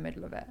sofa in the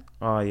middle of it.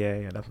 Oh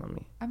yeah, that's not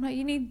me. I'm like,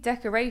 you need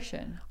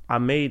decoration. I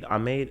made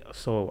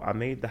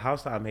the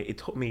house that I made. It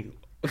took me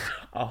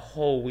a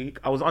whole week.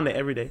 I was on it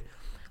every day.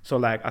 So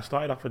like, I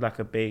started off with like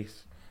a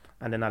base.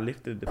 And then I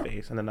lifted the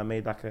base, and then I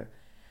made like an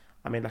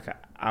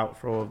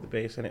outthrow of the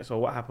base in it. So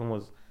what happened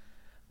was,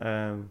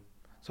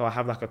 so I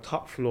have like a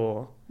top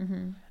floor,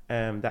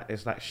 that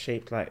is like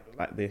shaped like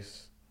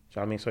this.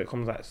 Do you know what I mean? So it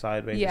comes like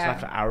sideways. Yeah.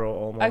 It's like an arrow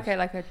almost. Okay,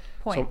 like a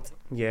point. So,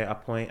 yeah, a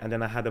point. And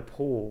then I had a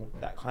pool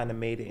that kind of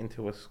made it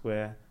into a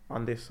square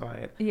on this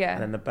side. Yeah.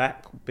 And then the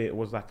back bit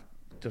was like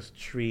just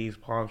trees,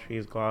 palm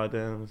trees,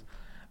 gardens.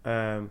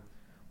 But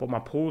my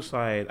pool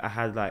side, I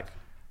had like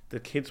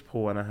the kids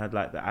pool and I had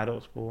like the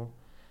adults pool.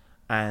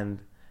 And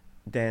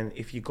then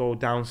if you go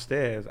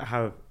downstairs, I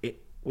have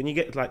it. When you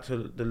get like to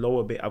the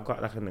lower bit, I've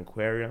got like an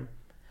aquarium.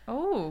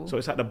 Oh. So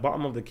it's at the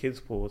bottom of the kids'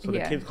 pool. So the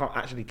kids can't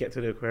actually get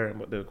to the aquarium,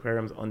 but the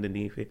aquarium's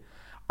underneath it.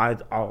 I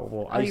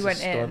used to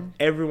stun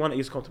everyone that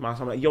used to come to my house.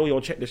 I'm like, yo,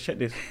 check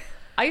this.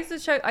 I used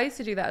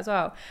to do that as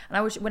well.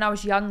 And when I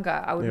was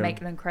younger, I would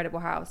make an incredible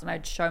house, and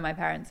I'd show my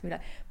parents and be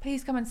like,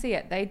 please come and see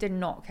it. They did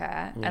not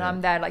care. Yeah. And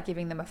I'm there like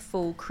giving them a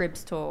full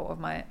cribs tour of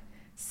my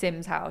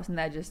Sims house, and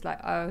they're just like,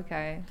 oh,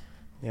 okay.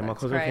 Yeah, my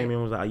cousin came in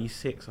and was like, are you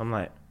sick? So I'm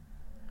like,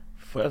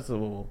 first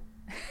of all,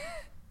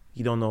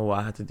 you don't know what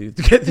I had to do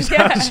to get this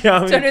house. You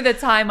know what I mean? Don't know the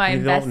time I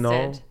invested.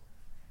 Don't know.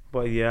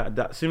 But yeah,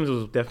 that Sims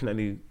was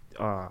definitely,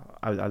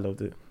 I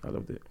loved it.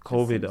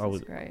 COVID,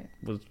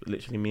 was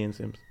literally me and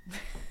Sims.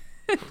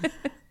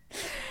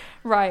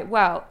 Right,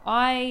 well,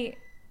 I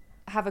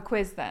have a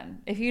quiz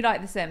then. If you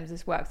like The Sims,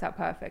 this works out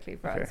perfectly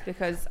for us,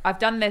 because I've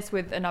done this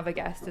with another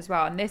guest as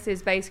well. And this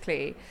is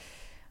basically...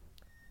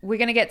 we're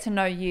going to get to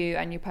know you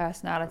and your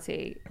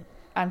personality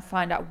and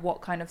find out what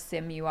kind of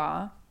sim you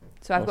are.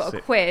 So I've got a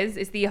quiz.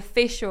 It's the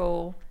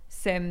official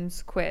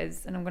Sims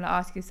quiz. And I'm going to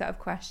ask you a set of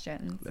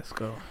questions. Let's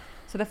go.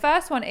 So the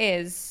first one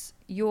is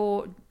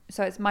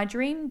it's my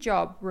dream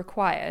job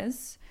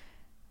requires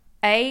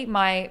A,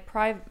 my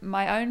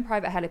own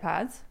private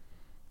helipad.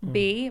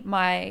 B,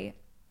 a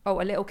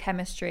little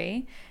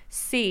chemistry.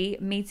 C,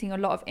 meeting a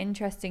lot of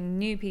interesting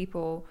new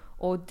people.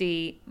 Or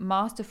D,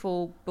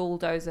 masterful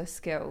bulldozer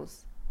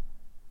skills.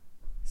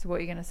 So what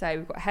are you going to say?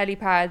 We've got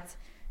helipads,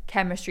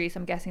 chemistry, so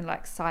I'm guessing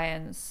like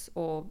science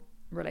or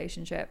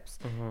relationships,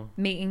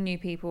 meeting new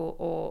people,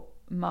 or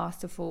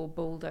masterful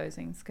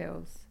bulldozing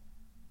skills.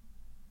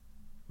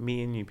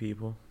 Meeting new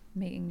people.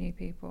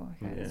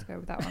 Okay, let's go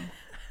with that one.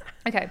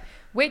 Okay,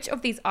 which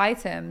of these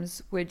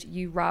items would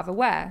you rather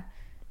wear?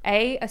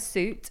 A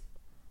suit,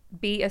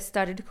 B, a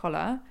studded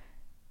collar,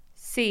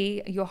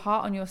 C, your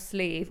heart on your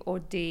sleeve, or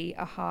D,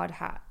 a hard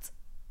hat?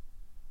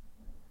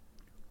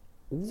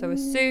 Ooh. So a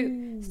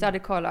suit,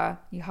 studded collar,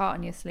 your heart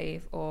on your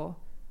sleeve, or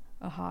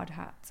a hard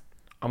hat.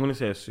 I'm going to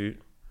say a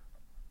suit.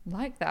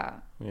 Like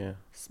that? Yeah.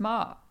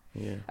 Smart.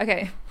 Yeah.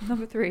 Okay,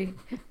 number 3.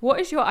 What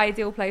is your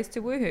ideal place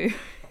to woohoo?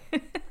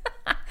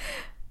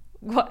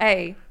 What?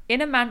 A,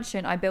 in a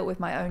mansion I built with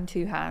my own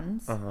 2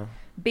 hands.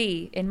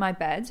 B, in my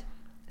bed.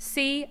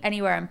 C,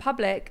 anywhere in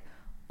public.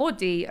 Or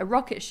D, a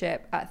rocket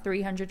ship at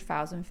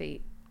 300,000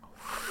 feet.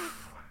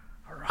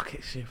 A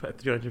rocket ship at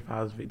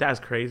 300,000 feet?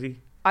 That's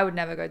crazy. I would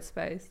never go to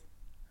space.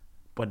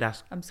 But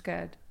I'm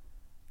scared.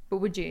 But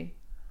would you?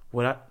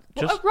 Well,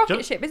 What, a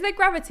rocket ship? Is there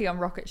gravity on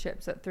rocket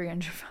ships at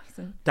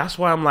 300,000? That's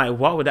why I'm like,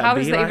 what would that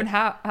be like?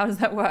 How does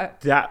that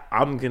work?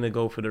 I'm going to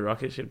go for the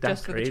rocket ship. That's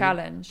just for crazy. The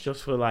challenge.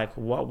 Just for like,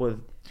 what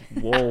would...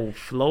 Whoa,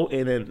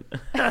 floating and...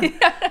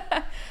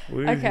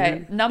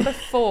 Okay, number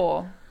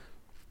 4.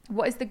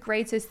 What is the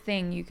greatest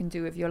thing you can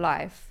do with your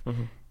life?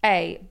 Mm-hmm.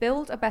 A,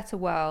 build a better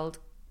world.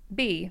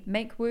 B,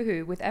 make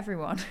woohoo with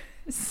everyone.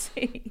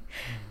 C,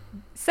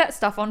 set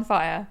stuff on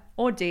fire.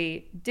 Or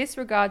D,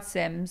 disregard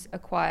Sims,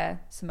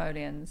 acquire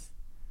simoleons.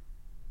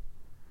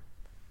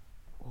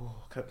 Oh,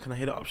 can I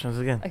hear the options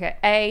again? Okay,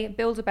 A,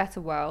 build a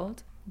better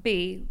world.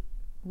 B,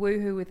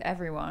 woohoo with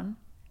everyone.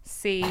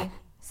 C,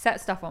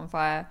 set stuff on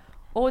fire.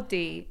 Or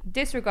D,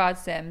 disregard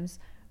Sims,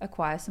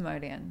 acquire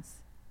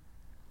simoleons.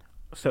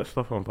 Set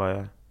stuff on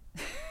fire.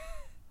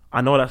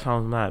 I know that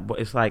sounds mad, but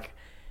it's like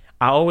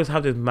I always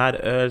have this mad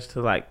urge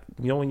to, like,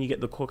 you know, when you get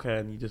the cooker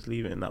and you just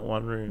leave it in that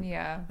one room,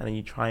 yeah, and then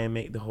you try and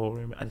make the whole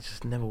room, and it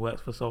just never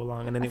works for so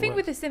long. And then I think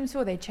with The Sims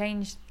 4 they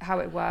changed how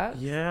it works.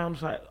 Yeah, I'm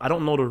just like, I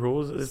don't know the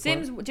rules at this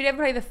Sims. point. Did you ever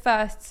play the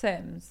first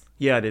Sims?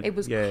 Yeah, I did. It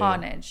was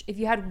carnage. Yeah. If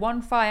you had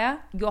one fire,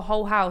 your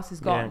whole house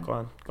is gone.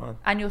 Yeah, gone.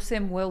 And your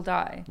Sim will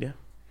die. Yeah.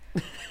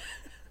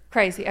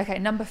 Crazy. Okay,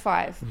 number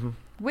 5. Mm-hmm.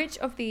 Which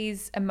of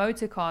these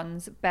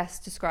emoticons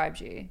best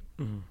describes you?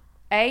 Mm-hmm.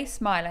 A,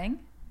 smiling.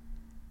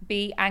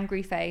 B,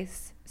 angry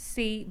face.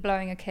 C,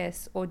 blowing a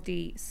kiss. Or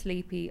D,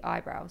 sleepy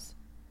eyebrows.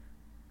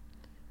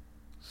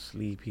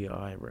 Sleepy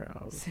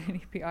eyebrows.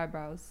 Sleepy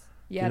eyebrows.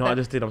 Yeah. You know what I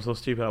just did? I'm so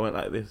stupid. I went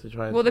like this to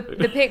try and... Well, the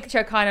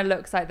picture kind of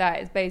looks like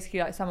that. It's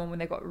basically like someone when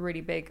they've got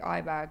really big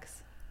eye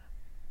bags.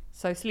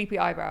 So sleepy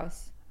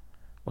eyebrows.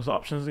 What's the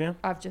options again?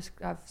 I've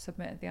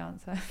submitted the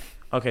answer.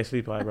 Okay,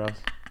 sleepy eyebrows.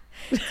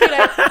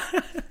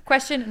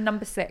 Question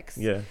number 6.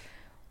 Yeah.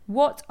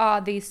 What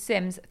are these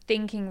Sims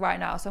thinking right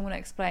now? So I'm going to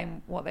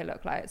explain what they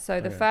look like. So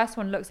the first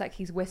one looks like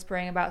he's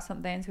whispering about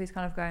something. So he's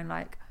kind of going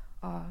like,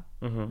 oh,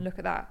 look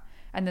at that.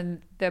 And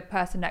then the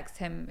person next to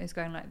him is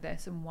going like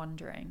this and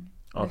wondering,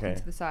 looking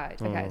to the side.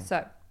 Mm. Okay,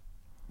 so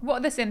what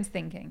are the Sims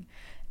thinking?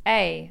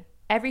 A,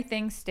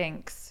 everything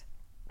stinks.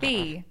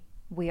 B,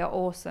 we are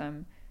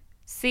awesome.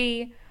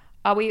 C,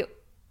 all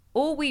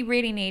we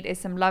really need is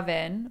some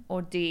lovin'.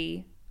 Or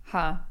D,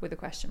 with a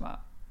question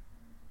mark.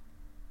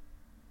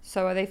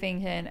 So are they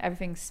thinking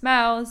everything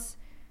smells?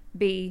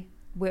 B,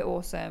 we're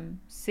awesome.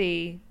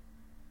 C,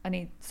 I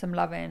need some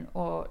loving.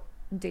 Or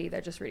D, they're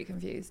just really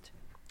confused.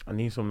 I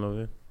need some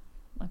loving.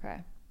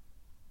 Okay.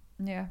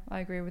 Yeah,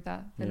 I agree with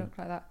that. They look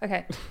like that.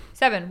 Okay.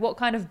 7, what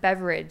kind of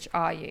beverage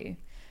are you?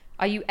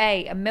 Are you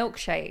A, a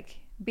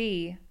milkshake?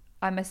 B,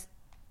 I'm a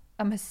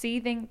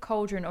seething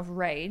cauldron of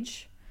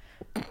rage.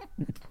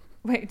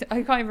 Wait,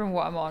 I can't even remember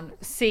what I'm on.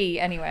 C,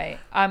 anyway.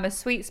 I'm a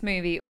sweet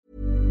smoothie.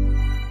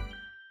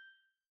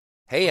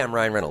 Hey, I'm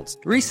Ryan Reynolds.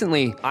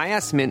 Recently, I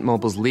asked Mint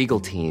Mobile's legal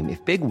team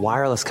if big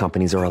wireless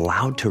companies are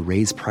allowed to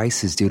raise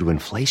prices due to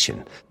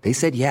inflation. They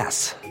said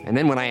yes. And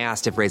then when I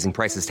asked if raising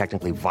prices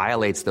technically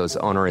violates those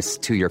onerous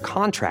 2-year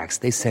contracts,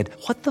 they said,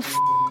 what the f***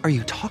 are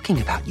you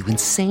talking about, you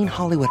insane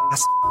Hollywood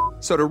ass f-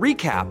 So to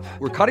recap,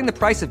 we're cutting the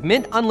price of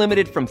Mint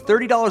Unlimited from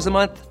 $30 a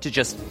month to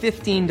just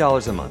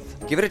 $15 a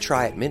month. Give it a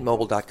try at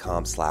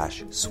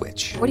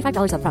mintmobile.com/switch.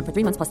 $45 up front for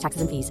 3 months plus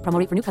taxes and fees. Promo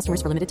rate for new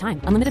customers for limited time.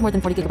 Unlimited more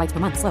than 40 gigabytes per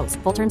month. Slows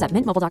full terms at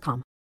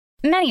mintmobile.com.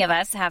 Many of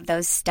us have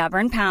those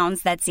stubborn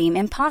pounds that seem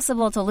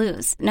impossible to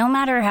lose, no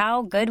matter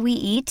how good we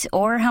eat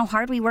or how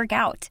hard we work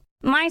out.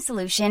 My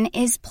solution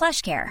is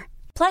PlushCare.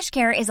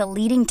 PlushCare is a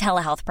leading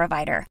telehealth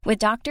provider with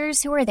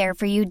doctors who are there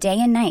for you day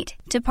and night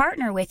to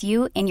partner with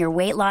you in your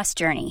weight loss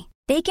journey.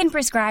 They can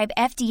prescribe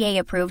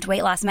FDA-approved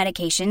weight loss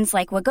medications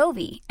like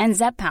Wegovy and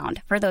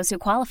Zepbound for those who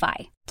qualify.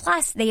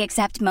 Plus, they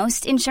accept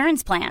most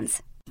insurance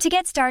plans. To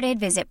get started,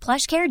 visit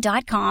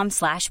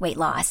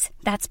plushcare.com/weightloss.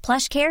 That's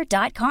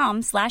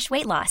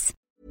plushcare.com/weightloss.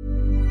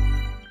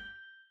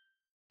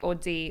 Or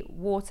D,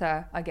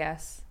 water, I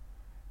guess.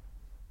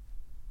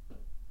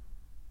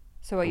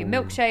 So are you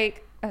milkshake,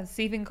 a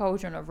seething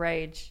cauldron of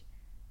rage,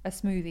 a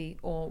smoothie,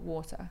 or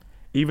water?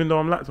 Even though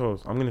I'm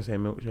lactose, I'm going to say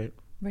milkshake.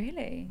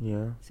 Really?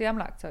 Yeah. See, I'm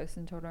lactose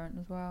intolerant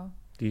as well.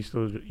 Do you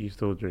still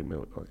drink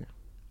milk, don't you?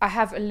 I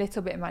have a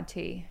little bit in my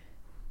tea.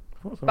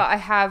 So. But I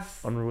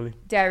have unruly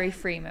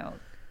dairy-free milk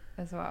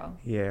as well.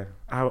 Yeah.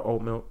 I have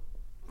oat milk.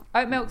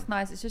 Oat milk's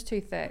nice. It's just too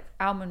thick.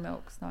 Almond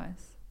milk's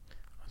nice.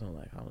 I don't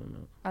like almond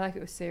milk. I like it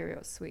with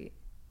cereal. It's sweet.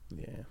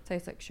 Yeah.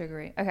 Tastes like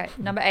sugary. Okay,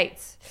 number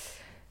 8.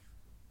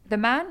 The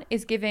man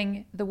is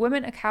giving the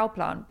woman a cow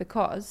plant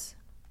because...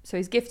 So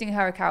he's gifting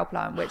her a cow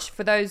plant, which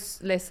for those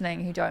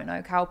listening who don't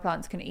know, cow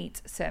plants can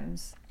eat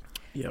Sims.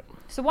 Yep.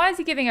 So why is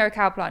he giving her a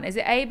cow plant? Is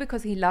it A,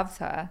 because he loves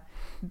her?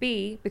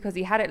 B, because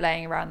he had it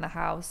laying around the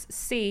house?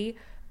 C,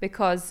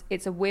 because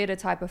it's a weirder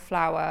type of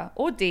flower?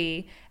 Or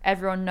D,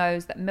 everyone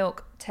knows that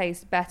milk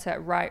tastes better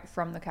right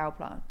from the cow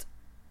plant?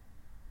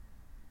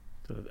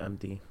 So it's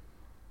empty.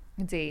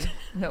 D,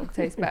 milk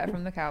tastes better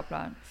from the cow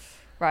plant.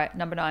 Right,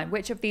 number 9.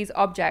 Which of these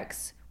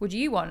objects would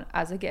you want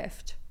as a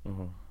gift?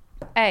 Mm-hmm.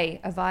 A,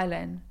 a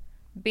violin.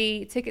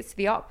 B, tickets to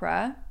the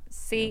opera.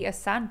 C, a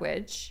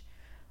sandwich.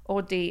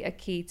 Or D, a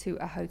key to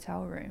a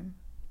hotel room.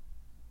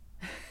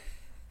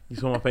 You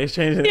saw my face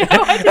changing? Yeah,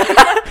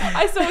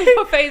 I saw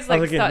your face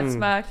like start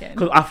smirking.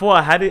 Because I thought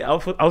I had it. I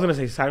was going to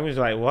say sandwich,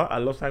 like what? I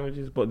love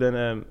sandwiches. But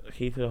then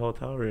key to the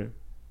hotel room.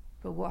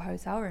 But what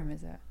hotel room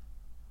is it?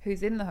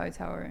 Who's in the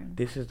hotel room?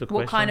 This is the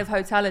question. What kind of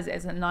hotel is it?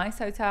 Is it a nice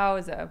hotel?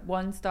 Is it a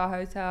 1-star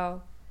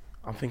hotel?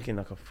 I'm thinking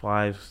like a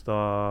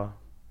 5-star.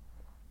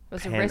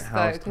 There's a risk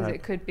though, because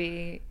it could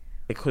be...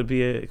 It could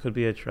be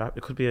a trap.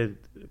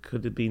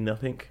 Could it be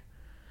nothing?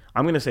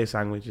 I'm going to say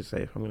sandwich is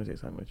safe. I'm going to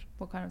say sandwich.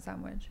 What kind of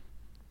sandwich?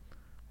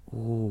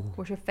 Ooh.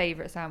 What's your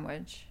favourite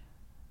sandwich?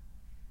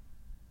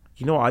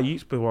 You know, I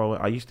used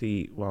to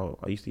eat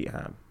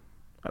ham.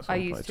 I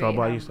used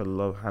to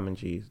love ham and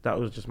cheese. That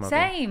was just my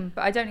same,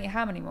 but I don't eat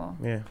ham anymore.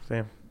 Yeah,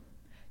 same.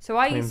 So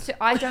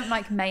I don't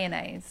like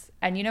mayonnaise.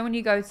 And you know when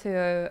you go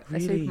to a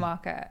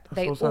supermarket,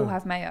 they all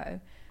have mayo.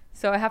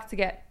 So I have to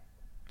get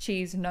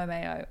cheese, no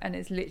mayo, and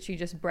it's literally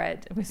just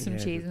bread with some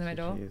cheese in the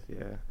middle. Cheese,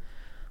 yeah.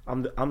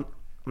 I'm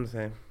the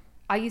same.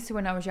 I used to,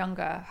 when I was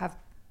younger, have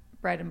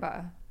bread and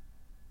butter.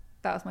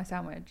 That was my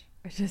sandwich.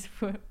 It's just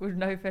with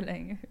no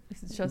filling.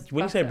 It's just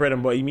when butter. you say bread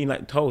and butter, you mean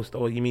like toast,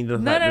 or you mean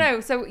no.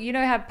 So you know,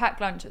 you had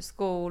packed lunch at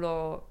school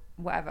or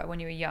whatever when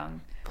you were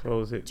young.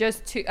 Close it.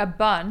 Just a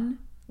bun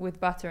with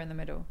butter in the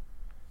middle.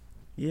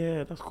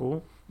 Yeah, that's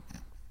cool.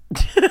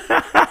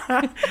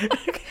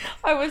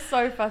 I was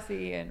so fussy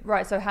eating.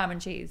 Right, so ham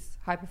and cheese,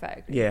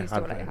 hypothetically. Yeah, you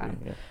still like ham.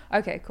 Yeah.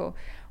 Okay, cool.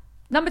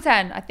 Number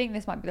 10, I think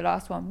this might be the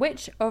last one.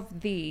 Which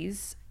of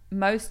these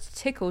most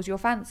tickles your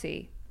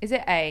fancy? Is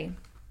it A,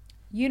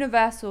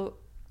 universal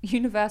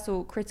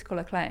critical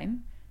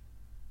acclaim,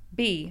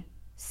 B,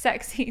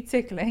 sexy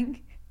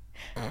tickling,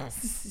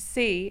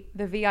 C,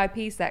 the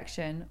VIP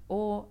section,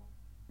 or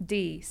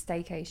D,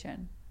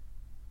 staycation?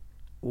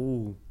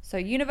 Ooh. So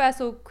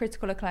universal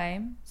critical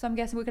acclaim. So I'm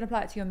guessing we can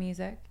apply it to your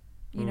music.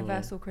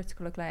 Universal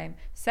critical acclaim,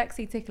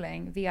 sexy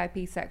tickling,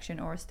 VIP section,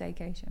 or a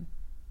staycation.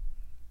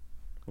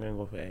 I'm going to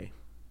go for A.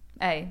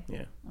 A?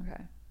 Yeah.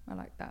 Okay, I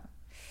like that.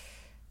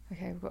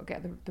 Okay, we've got to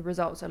get the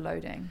results are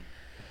loading.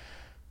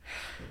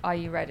 Are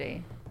you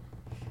ready?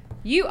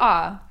 You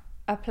are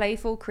a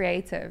playful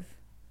creative.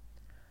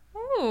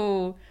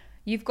 Ooh,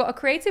 you've got a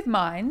creative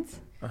mind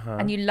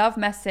and you love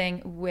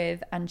messing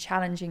with and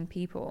challenging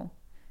people.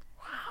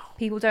 Wow.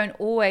 People don't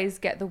always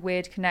get the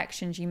weird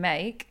connections you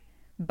make,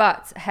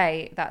 but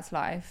hey, that's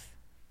life.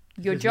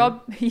 Your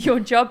job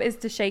is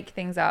to shake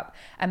things up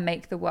and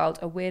make the world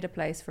a weirder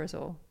place for us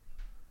all.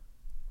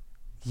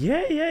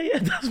 Yeah.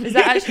 Is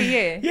that actually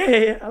you?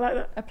 Yeah. I like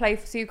that. A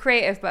playful, so you're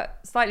creative, but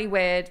slightly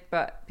weird,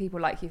 but people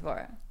like you for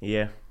it.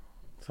 Yeah,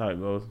 that's how it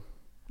goes.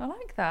 I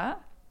like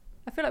that.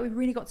 I feel like we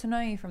really got to know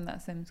you from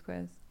that Sims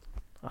quiz.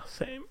 Oh,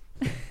 same.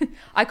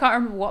 I can't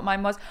remember what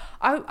mine was.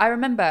 I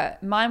remember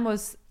mine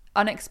was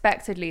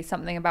unexpectedly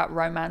something about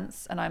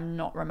romance, and I'm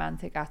not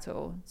romantic at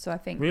all. So I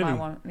think my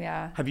one,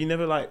 yeah. Have you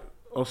never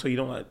also you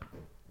don't like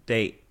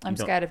date? I'm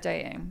scared of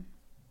dating.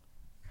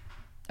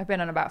 I've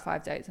been on about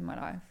 5 dates in my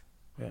life.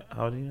 Yeah,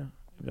 how old are you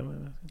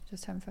now?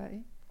 Just turned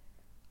 30.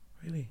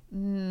 Really?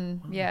 Wow.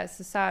 Yeah, it's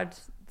a sad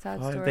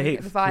 5 story.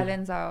 dates. The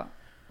violin's out.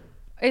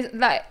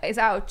 It's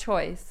out of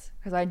choice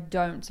because I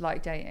don't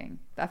like dating.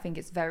 I think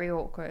it's very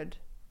awkward.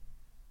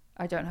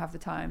 I don't have the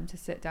time to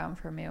sit down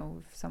for a meal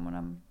with someone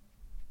I'm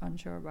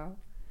unsure about.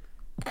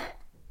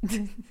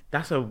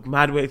 That's a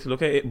mad way to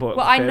look at it, but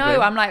well, I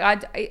know. I'm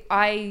like,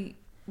 I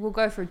will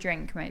go for a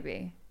drink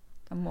maybe.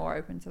 I'm more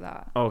open to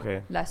that.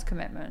 Okay. Less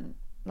commitment.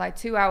 Like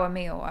 2-hour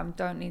meal. I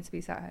don't need to be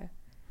sat here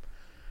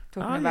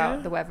talking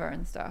about the weather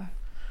and stuff.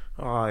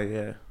 Oh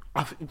yeah.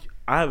 I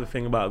have a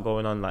thing about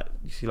going on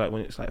you see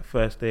when it's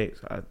first dates.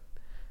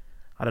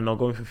 I don't know,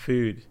 going for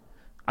food.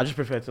 I just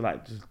prefer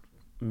to just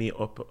meet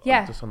up.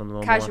 Just on a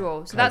normal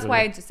casual. So that's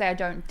why I just say I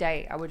don't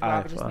date. I would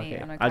rather just meet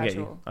on a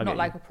casual, not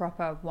like a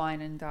proper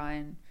wine and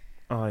dine.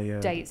 Oh yeah.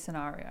 Date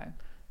scenario.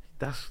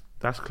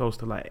 That's close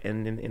to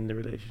ending in the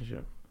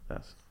relationship.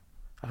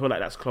 I feel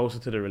like that's closer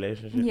to the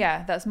relationship.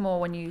 Yeah, that's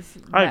more when you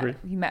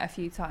met a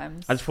few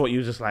times. I just thought you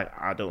was just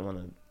I don't want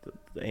to.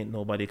 Ain't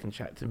nobody can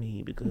chat to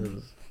me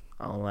because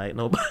I don't like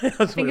nobody else.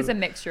 I think it's a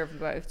mixture of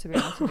both, to be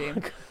honest with you.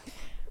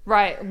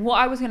 Right, what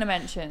I was going to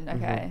mention,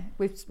 okay,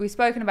 we've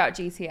spoken about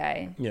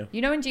GTA. Yeah.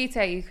 You know in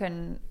GTA you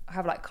can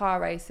have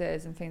car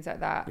races and things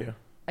like that. Yeah.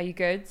 Are you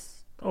good?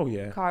 Oh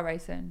yeah. Car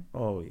racing.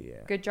 Oh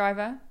yeah. Good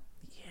driver?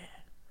 Yeah.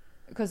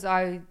 Because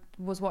I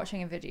was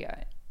watching a video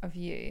of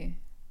you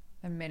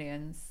and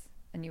Millions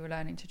and you were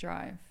learning to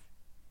drive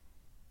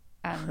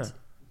and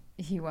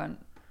you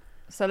weren't.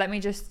 So let me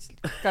just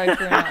go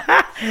through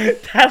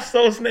it. That's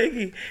so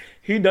snaky.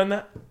 Who done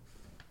that?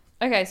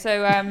 Okay,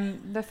 so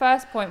the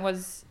first point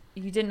was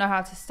you didn't know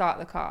how to start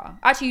the car.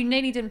 Actually, you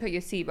nearly didn't put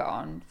your seatbelt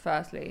on,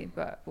 firstly,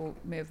 but we'll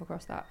move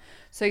across that.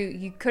 So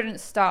you couldn't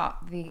start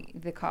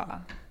the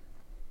car.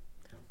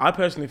 I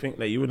personally think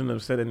that you wouldn't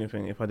have said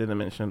anything if I didn't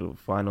mention that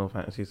Final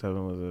Fantasy VII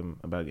was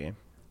a bad game.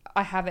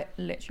 I have it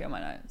literally on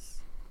my notes.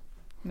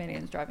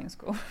 Millions driving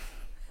school.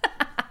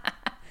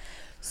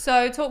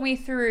 So talk me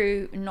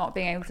through not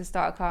being able to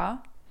start a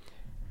car.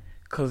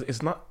 Because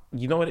it's not,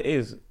 you know what it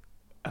is?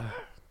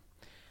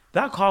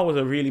 That car was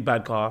a really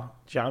bad car.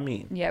 Do you know what I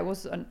mean? Yeah, it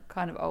was a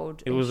kind of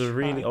old. It was a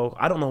really old.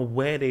 I don't know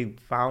where they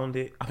found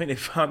it. I think they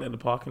found it in the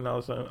parking lot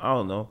or something. I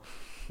don't know.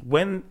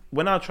 When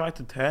I tried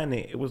to turn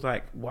it, it was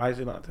like, why is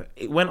it not?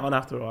 It went on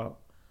after a while.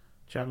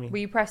 Do you know what I mean? Were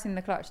you pressing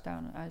the clutch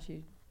down as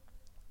you?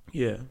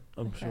 Yeah,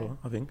 I'm sure.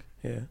 I think.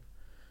 Yeah.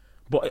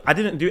 But I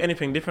didn't do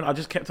anything different. I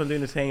just kept on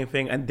doing the same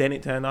thing, and then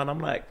it turned on. I'm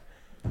like.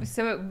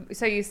 So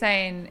you're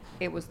saying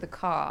it was the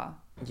car?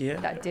 Yeah.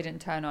 That didn't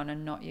turn on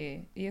and not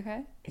you. Are you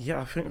okay?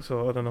 Yeah, I think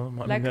so. I don't know. I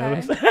might be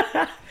okay.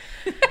 nervous.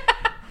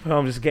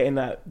 I'm just getting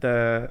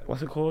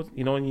what's it called?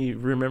 You know when you're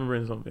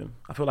remembering something?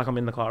 I feel like I'm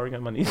in the car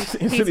again. My knees.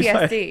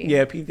 PTSD.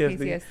 Yeah, PTSD.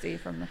 PTSD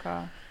from the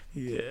car.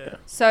 Yeah.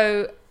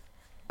 So,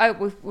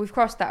 we've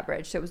crossed that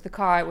bridge. So it was the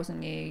car. It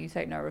wasn't you. You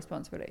take no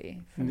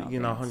responsibility. For not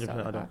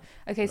 100%. I don't.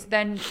 Okay, so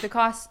then the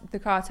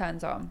car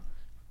turns on,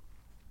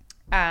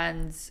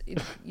 and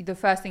the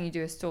first thing you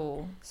do is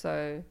stall.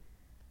 So,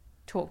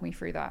 talk me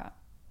through that.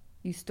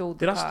 You stalled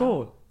the car. Did I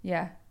stall?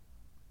 Yeah.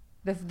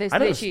 I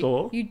didn't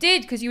stall. You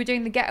did because you were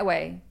doing the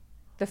getaway.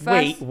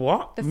 Wait,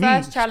 what? The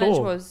first challenge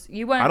was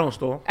you weren't. I don't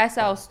stall.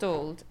 SL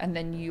stalled, and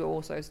then you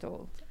also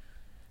stalled.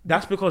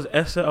 That's because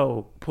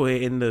SL put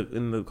it in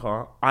the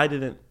car. I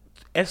didn't.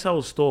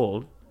 SL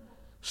stalled,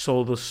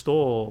 so the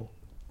stall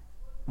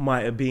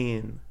might have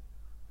been.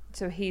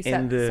 So he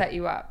set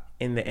you up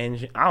in the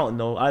engine. I don't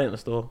know. I didn't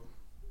stall.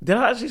 Did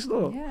I actually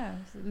stall? Yeah,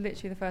 it's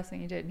literally the first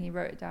thing you did, and he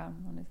wrote it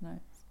down on his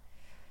notes.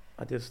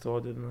 I did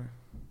stall, didn't I?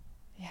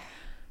 Yeah.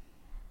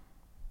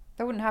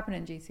 That wouldn't happen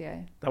in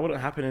GTA. That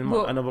wouldn't happen in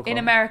another car. In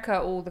America,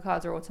 all the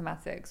cars are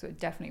automatic, so it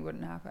definitely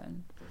wouldn't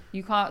happen.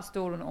 You can't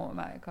stall an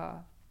automatic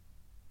car.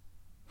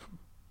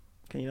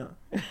 Can you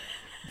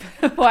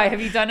not? Why?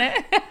 Have you done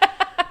it?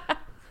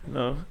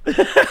 No.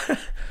 But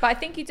I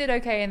think you did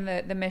okay in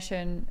the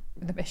mission.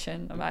 The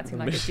mission. I'm acting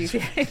like a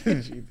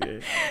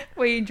GTA.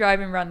 Where you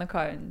driving around the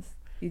cones.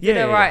 You did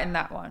alright in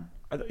that one.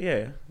 I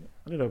did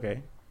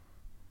okay.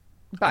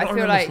 But I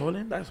feel like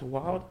stalling? That's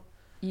wild.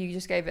 You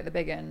just gave it the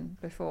big one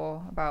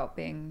before about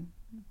being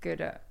good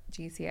at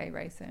GTA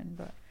racing,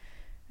 but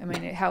I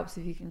mean, it helps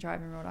if you can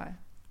drive in real life.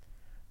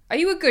 Are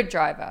you a good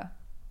driver?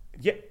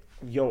 Yeah.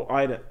 Yo,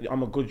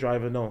 I'm a good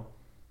driver, no.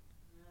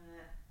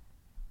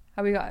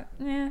 How we got?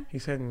 Yeah. He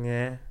said,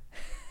 yeah.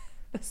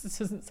 This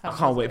doesn't sound I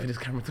can't wait for this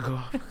camera to go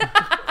off.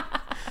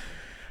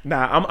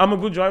 Nah, I'm a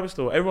good driver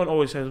still. Everyone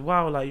always says,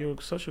 wow, like, you're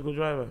such a good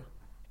driver.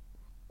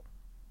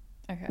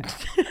 Okay.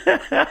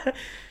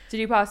 Did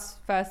you pass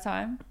first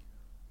time?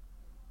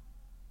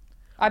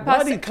 I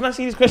passed. Can I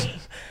see these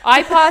questions?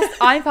 I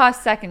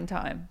passed second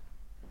time,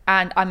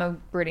 and I'm a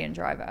brilliant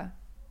driver.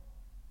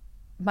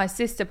 My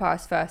sister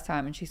passed first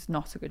time, and she's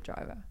not a good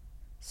driver,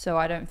 so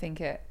I don't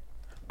think it.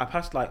 I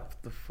passed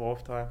like the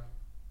fourth time.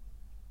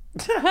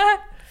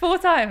 4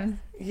 times.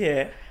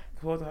 Yeah,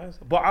 4 times.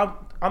 But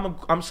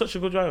I'm such a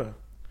good driver.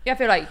 Yeah, I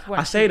feel like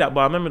I say that, but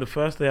I remember the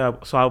first day I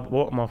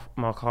bought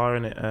my car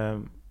in it.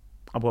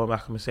 I bought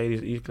back a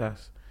Mercedes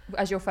E-Class.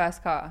 As your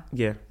first car?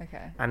 Yeah.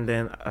 Okay. And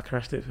then I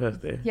crashed it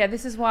first day. Yeah,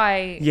 this is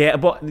why. Yeah,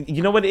 but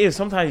you know what it is?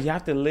 Sometimes you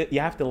have to live. You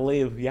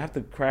have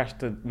to crash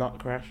to not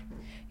crash.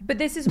 But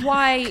this is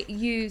why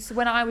so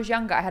when I was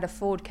younger, I had a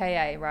Ford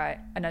KA, right?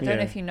 And I don't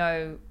know if you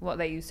know what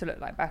they used to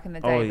look like back in the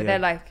day, but they're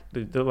like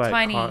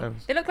tiny.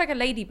 Cartons. They look like a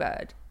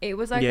ladybird. It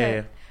was like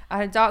I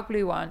had a dark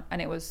blue one,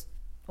 and it was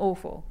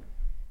awful.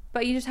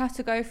 But you just have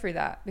to go through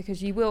that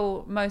because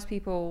most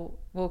people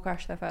will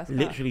crash their first car.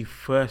 Literally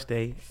first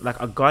day, like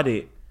I got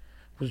it.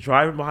 Was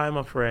driving behind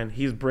my friend.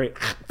 He's brake.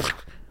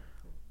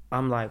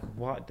 I'm like,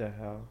 what the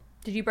hell?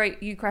 Did you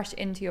brake? You crashed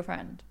into your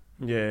friend?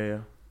 Yeah.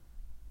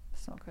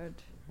 It's not good.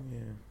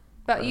 Yeah.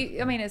 But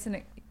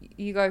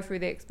you go through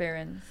the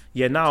experience.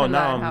 Yeah. Now I'm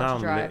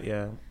lit.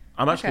 Yeah.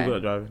 I'm actually good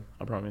at driving.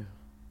 I promise.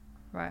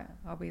 Right.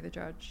 I'll be the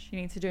judge.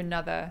 You need to do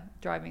another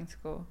driving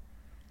school.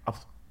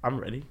 I'm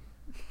ready.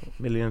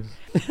 Millions.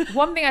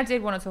 One thing I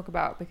did want to talk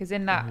about, because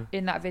in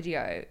that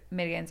video,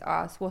 Millions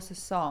asked, what's a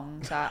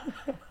song that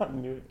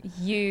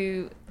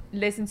you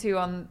listen to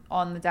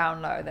on the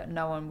down low that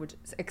no one would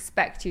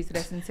expect you to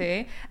listen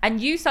to? And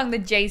you sung the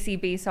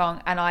JCB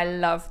song, and I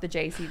love the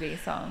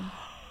JCB song.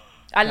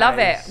 I love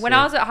it. When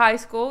I was at high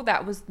school,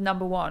 that was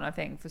number 1, I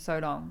think, for so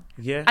long.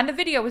 Yeah. And the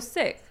video was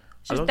sick.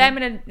 Just them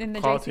in the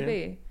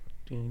cartoon.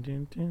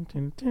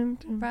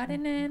 JCB.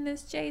 Riding in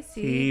this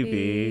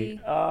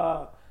JCB.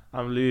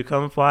 I'm Luke,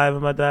 I'm 5,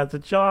 and my dad's a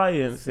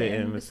giant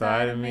sitting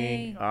beside of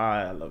me.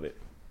 I love it.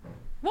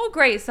 What a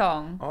great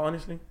song. Oh,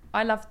 honestly.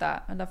 I love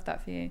that. I love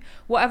that for you.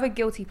 What other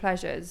guilty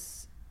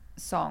pleasures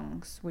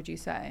songs would you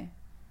say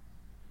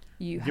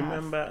you have? Do you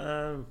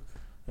remember,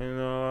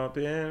 I've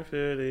been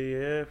through the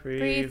year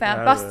free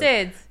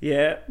Busted.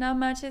 Yeah. Not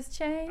much has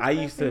changed. I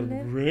used to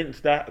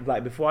rinse that,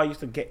 like before I used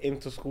to get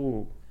into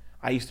school,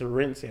 I used to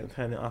rinse it and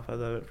turn it off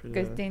as I went through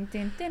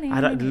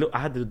the I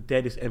had the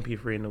deadest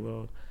MP3 in the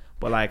world.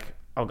 But like,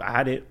 I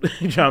had it,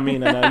 you know what I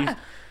mean? And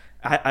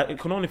I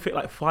could only fit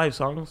like 5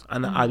 songs,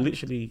 and I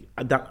literally,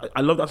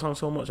 I love that song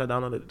so much, I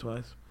downloaded it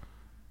twice.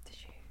 Did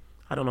you?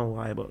 I don't know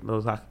why, but there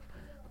was like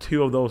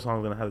 2 of those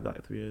songs, and I had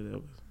like 3 of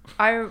those.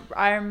 I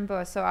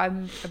remember. So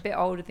I'm a bit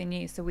older than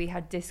you. So we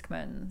had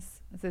Discmans.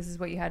 So this is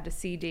what you had, a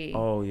CD.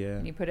 Oh yeah.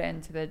 And you put it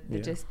into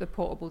the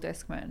portable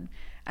Discman.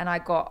 And I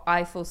got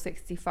Eiffel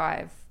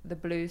 65, the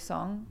Blue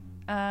song.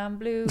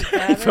 Blue.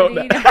 Felt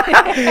that.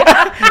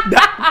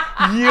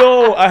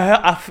 Yo,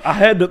 I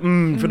heard the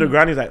for the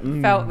grannies like.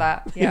 Felt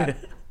that. Yeah.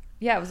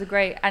 Yeah, it was a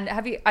great. And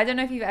I don't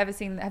know if you've ever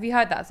seen. Have you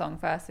heard that song?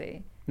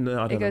 Firstly. No,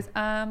 I don't. It goes,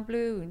 know. I'm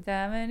blue.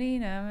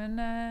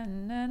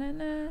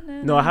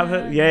 No, I have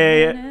heard.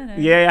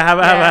 Yeah.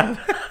 I have.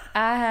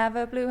 I have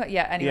a blue.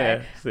 Yeah.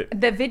 Anyway, yeah,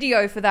 the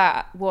video for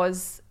that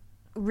was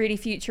really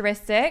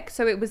futuristic.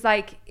 So it was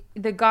like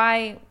the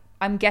guy.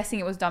 I'm guessing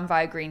it was done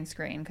via green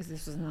screen because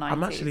this was 90s.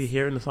 I'm actually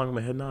hearing the song in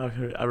my head now.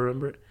 I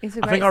remember it. It's a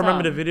great I think I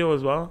remember song. the video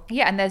as well.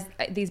 Yeah, and there's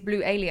these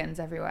blue aliens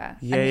everywhere.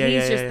 Yeah, and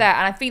he's just there.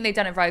 And I think they've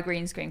done it via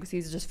green screen because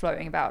he's just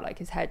floating about. Like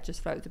his head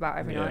just floats about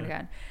every now and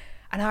again.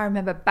 And I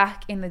remember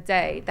back in the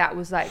day, that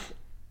was like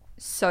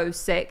so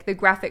sick. The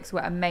graphics were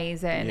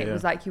amazing. Yeah. It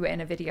was like you were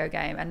in a video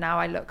game. And now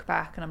I look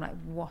back and I'm like,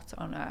 what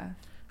on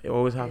earth? It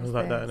always happens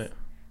like that, innit?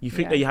 You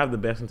think that you have the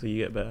best until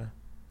you get better.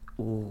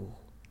 Ooh.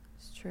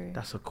 It's true.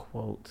 That's a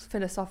quote. It's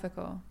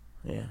philosophical.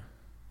 Yeah.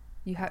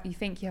 You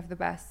think you have the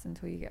best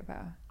until you get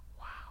better.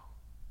 Wow.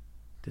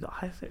 Did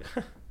I say?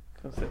 Can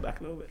I sit back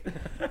a little bit?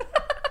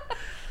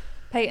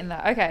 Patent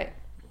that. Okay.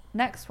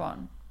 Next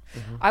one.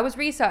 Mm-hmm. I was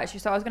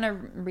researching, so I was going to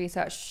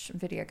research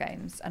video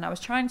games, and I was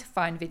trying to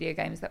find video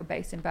games that were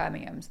based in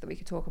Birmingham so that we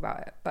could talk about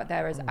it, but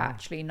there is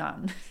actually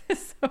none.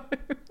 So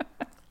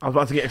I was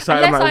about to get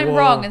excited. Unless I'm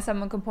wrong and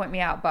someone can point me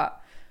out,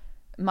 but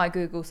my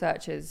Google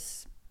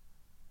searches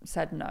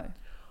said no.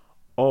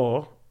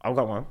 Or, I've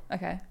got one.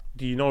 Okay.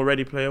 Do you know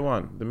Ready Player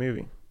One, the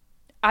movie?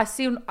 I've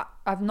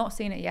not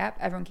seen it yet.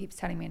 Everyone keeps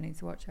telling me I need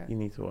to watch it. You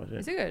need to watch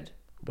it. Is it good?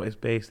 But it's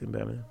based in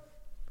Birmingham.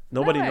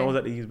 Nobody knows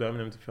that they use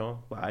Birmingham to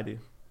film, but I do.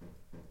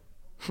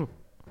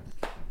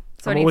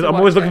 So I'm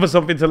always looking for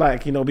something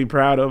to be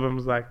proud of. And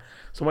was like,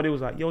 somebody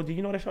was like, "Yo, do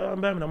you know they shot in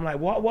Birmingham?" I'm like,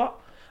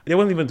 "What?" They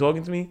wasn't even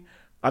talking to me.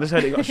 I just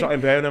heard they got shot in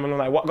Birmingham, and I'm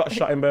like, "What got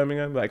shot in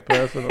Birmingham?" Like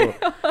person or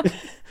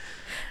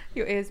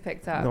your ears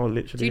picked up. No,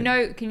 literally. Do you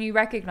know? Can you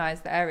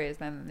recognise the areas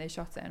then that they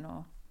shot it in,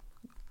 or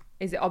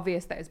is it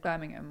obvious that it's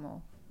Birmingham?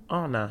 Or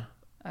oh nah.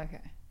 Okay.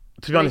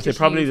 To be honest, they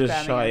probably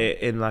just shot it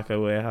in like a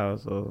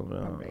warehouse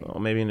or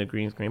maybe in a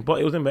green screen,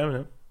 but it was in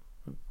Birmingham.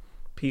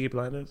 Peaky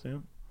Blinders, yeah.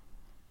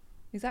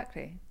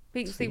 Exactly.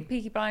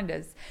 Peaky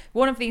Blinders.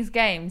 One of these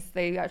games,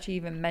 they actually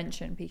even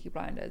mentioned Peaky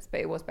Blinders,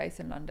 but it was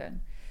based in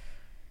London.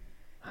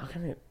 How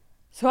can it?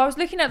 So I was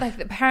looking at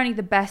apparently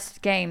the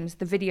best games,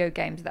 the video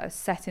games that are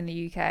set in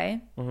the UK.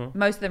 Mm-hmm.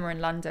 Most of them are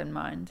in London,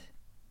 mind,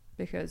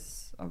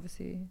 because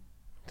obviously.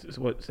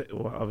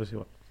 Obviously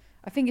what?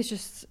 I think it's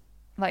just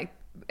like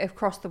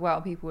across the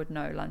world, people would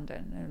know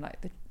London and like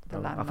the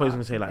landmarks. I thought you were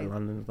going to say like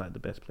London's like the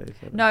best place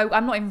ever. No,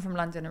 I'm not even from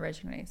London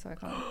originally, so I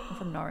can't. I'm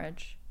from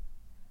Norwich.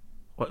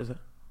 What is that?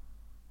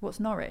 What's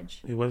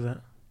Norwich? What is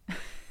that?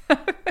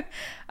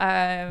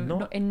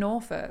 In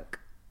Norfolk,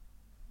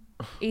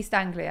 East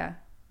Anglia,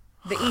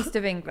 the east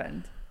of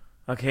England.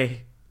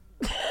 Okay.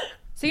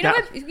 So you know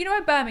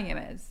where Birmingham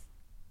is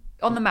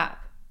on the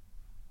map.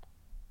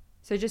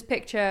 So just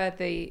picture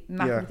the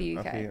map of the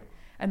UK,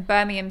 and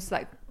Birmingham's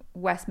like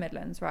West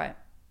Midlands, right?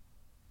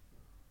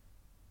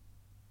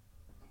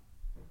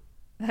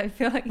 I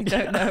feel like you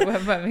don't know where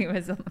Birmingham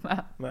is on the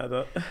map. No, I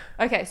don't.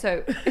 Okay,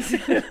 so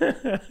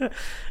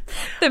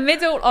the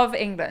middle of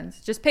England.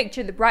 Just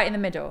picture right in the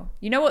middle.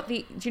 Do you know what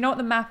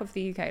the map of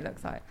the UK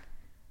looks like?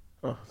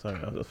 Oh,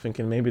 sorry. I was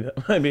thinking maybe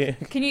that might be.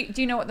 Do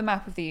you know what the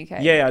map of the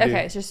UK? Yeah, I do.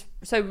 Okay,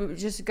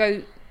 just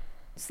go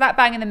slap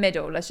bang in the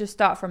middle. Let's just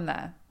start from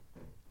there.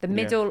 The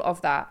middle of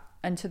that,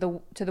 and to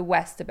the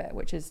west a bit,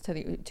 which is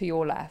to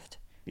your left.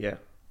 Yeah.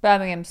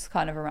 Birmingham's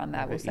kind of around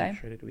there, we'll say.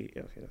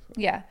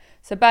 Yeah.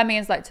 So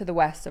Birmingham's like to the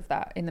west of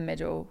that, in the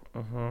middle,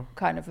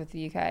 kind of with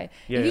the UK.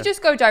 Yeah. If you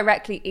just go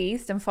directly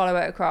east and follow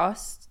it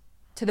across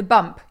to the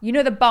bump, you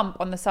know the bump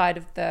on the side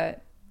of the...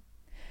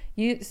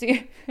 You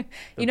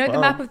know the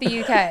map of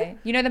the UK.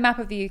 You know the map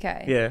of the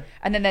UK. Yeah.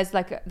 And then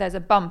there's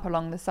a bump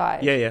along the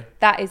side. Yeah.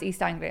 That is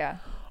East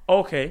Anglia.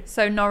 Okay.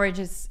 So Norwich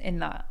is in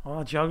that.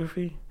 Oh,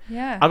 geography.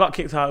 Yeah. I got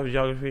kicked out of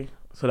geography,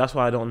 so that's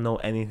why I don't know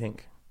anything.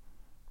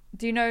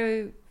 Do you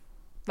know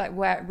like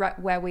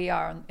where we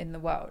are in the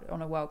world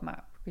on a world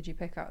map? Could you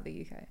pick out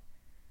the UK?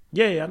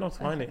 Yeah, I know to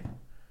find it.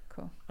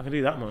 Cool. I can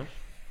do that much.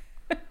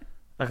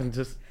 I can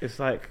just. It's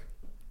like.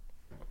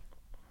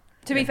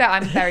 To be fair,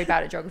 I'm very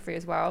bad at geography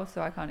as well,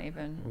 so I can't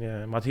even.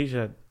 Yeah, my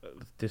teacher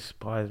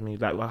despised me.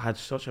 Like, I had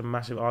such a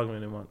massive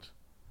argument in once.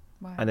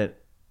 Why? And then,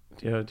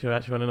 do you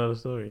actually want to know the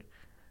story?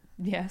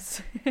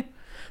 Yes.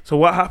 So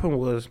what happened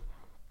was,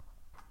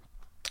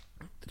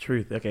 the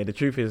truth. Okay, the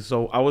truth is,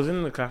 so I was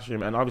in the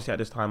classroom, and obviously at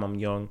this time I'm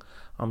young,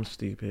 I'm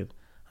stupid.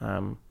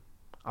 I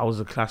was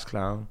a class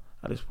clown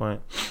at this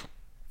point,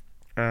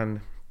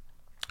 and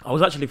I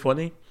was actually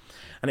funny.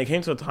 And it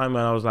came to a time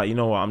when I was like, you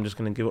know what, I'm just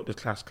going to give up this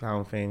class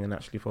clown thing and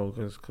actually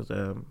focus, because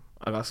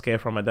I got scared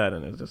from my dad,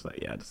 and it was just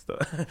like, I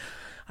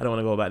don't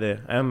want to go back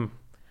there. And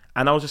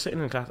I was just sitting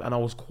in class, and I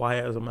was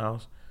quiet as a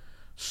mouse.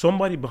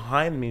 somebody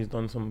behind me has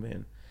done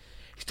something.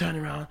 He's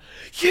turning around,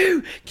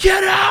 you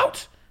get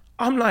out.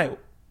 I'm like,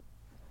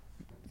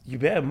 you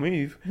better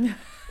move.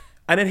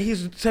 And then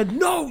he's said,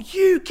 no,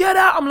 you get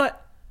out. I'm like,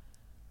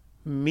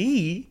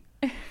 me?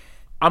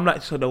 I'm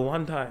like, so the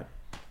one time.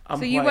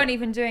 So you weren't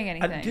even doing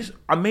anything?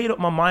 I made up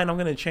my mind, I'm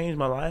going to change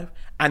my life.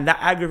 And that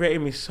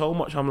aggravated me so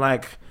much. I'm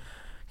like,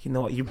 you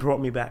know what, you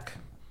brought me back.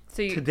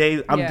 So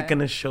today, I'm going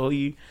to show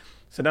you.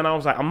 So then I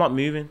was like, I'm not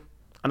moving.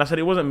 And I said,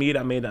 it wasn't me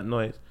that made that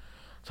noise.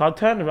 So I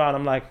turned around,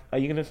 I'm like, are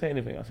you going to say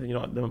anything? I said, you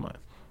know what, never mind.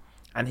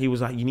 And he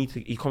was like,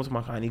 he comes to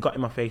my car and he got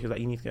in my face, he was like,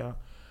 you need to get out.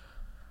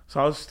 So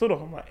I was stood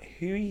up, I'm like,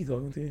 who are you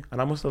talking to?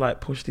 And I must have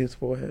like pushed his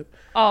forehead.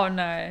 Oh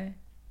no.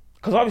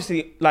 Because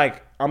obviously,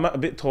 like, I'm a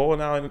bit tall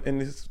now in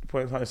this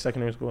point in time,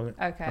 secondary school.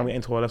 Okay. I'm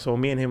getting taller, so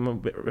me and him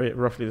are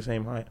roughly the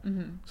same height.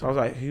 Mm-hmm. So I was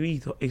like, who are you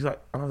talking to?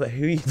 I was like,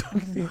 who are you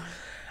talking to?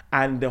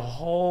 And the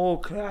whole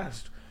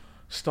class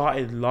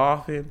started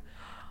laughing.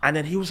 And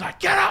then he was like,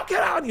 get out.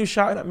 And he was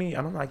shouting at me.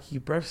 And I'm like, you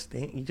breath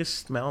stink. You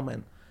just smell,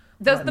 man.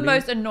 That's like, the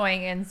most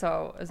annoying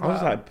insult as well. I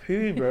was like,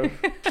 poo, bro.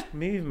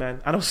 Move,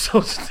 man. And I was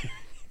so stupid.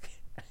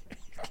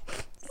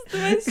 The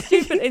most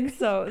stupid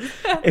insult.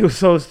 It was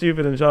so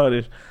stupid and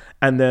childish.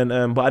 And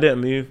then, but I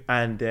didn't move.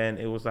 And then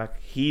it was like,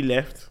 he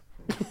left.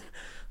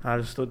 I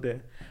just stood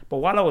there. But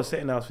while I was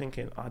sitting there, I was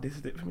thinking, this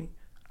is it for me.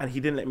 And he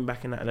didn't let me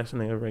back in that lesson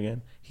ever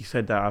again. He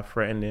said that I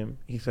threatened him.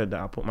 He said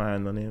that I put my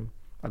hand on him.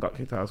 I got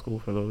kicked out of school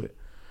for a little bit.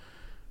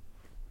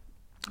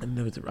 I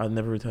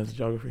never returned to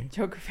geography.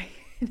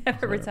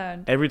 Never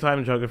returned. Every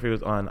time geography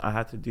was on, I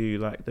had to do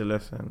like the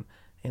lesson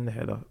in the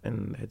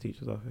head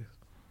teacher's office.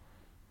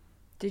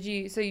 Did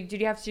you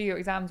have to do your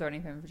exams or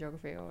anything for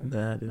geography? Or?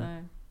 Nah, I didn't. No.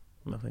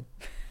 Nothing.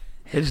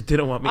 They just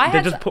didn't want me.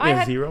 They just put me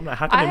at 0. I'm like,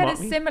 how can they mark me? I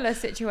had a similar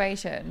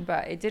situation,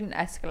 but it didn't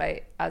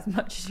escalate as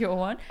much as your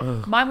one.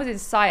 Ugh. Mine was in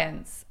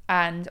science,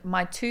 and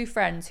my 2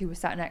 friends who were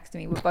sat next to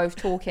me were both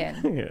talking.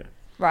 Yeah.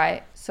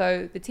 Right?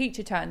 So the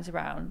teacher turns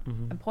around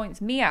and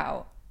points me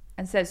out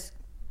and says,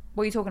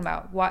 what are you talking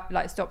about? What?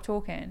 Like, stop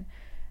talking.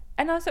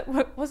 And I was like, well,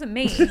 it wasn't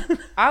me.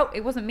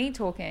 It wasn't me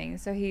talking.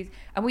 So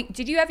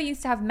did you ever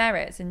used to have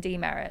merits and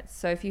demerits?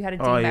 So if you had a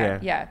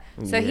demerit, yeah.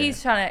 So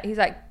he's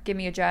like, give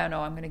me a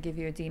journal, I'm going to give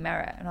you a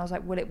demerit. And I was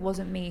like, well, it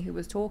wasn't me who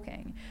was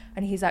talking.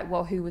 And he's like,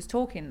 well, who was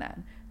talking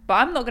then? But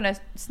I'm not going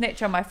to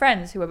snitch on my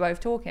friends who were both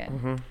talking.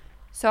 Mm-hmm.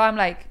 So I'm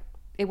like,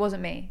 it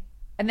wasn't me.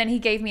 And then he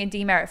gave me a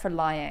demerit for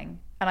lying.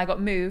 And I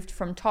got moved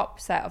from top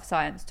set of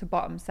science to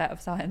bottom set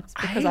of science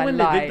because I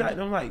lied. They did that,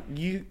 I'm like,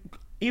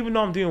 even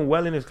though I'm doing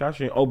well in this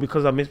classroom,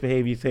 because I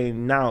misbehaved, you're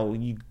saying now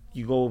you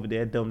go over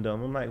there dumb.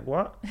 I'm like,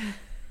 what?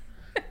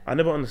 I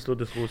never understood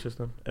the school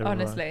system.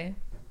 Honestly.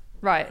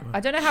 Right. I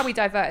don't know how we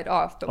diverted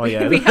off, but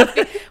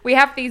we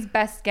have these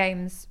best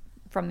games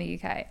from the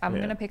UK. I'm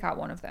going to pick out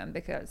one of them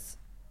because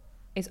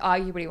it's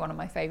arguably one of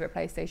my favourite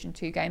PlayStation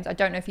 2 games. I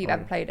don't know if you've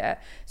ever played it.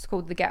 It's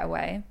called The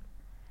Getaway.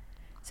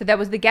 So there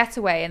was The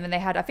Getaway, and then they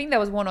had, I think there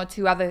was 1 or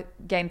 2 other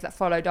games that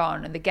followed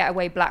on, and The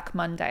Getaway Black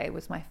Monday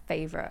was my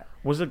favourite.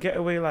 Was The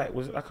Getaway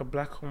was it like a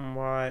black and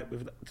white?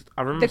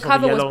 I remember the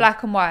cover was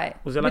black and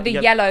white. Was it like with the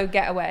yellow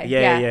Getaway?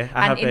 Yeah.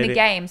 And in the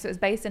game, so it was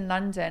based in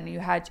London,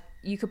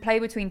 you could play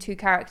between 2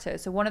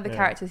 characters. So one of the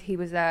characters, he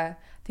was I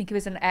think he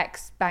was an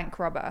ex-bank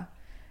robber.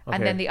 Okay.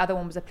 And then the other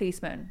one was a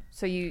policeman.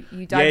 So you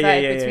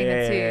diverted between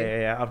the 2.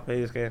 Yeah. I've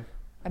played this game.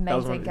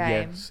 Amazing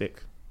game. Yeah,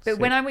 sick. But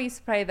when I used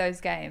to play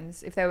those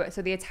games,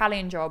 so the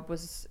Italian Job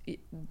was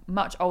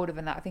much older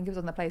than that. I think it was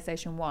on the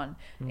PlayStation 1.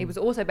 It was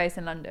also based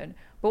in London.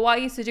 But what I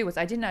used to do was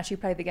I didn't actually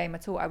play the game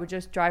at all. I would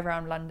just drive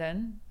around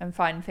London and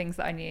find things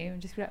that I knew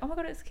and just be like, oh my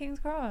God, it's King's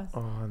Cross.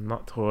 Oh,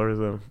 not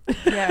tourism.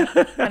 Yeah.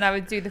 And I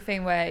would do the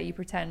thing where you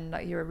pretend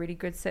like you're a really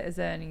good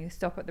citizen and you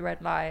stop at the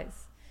red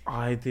lights.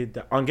 I did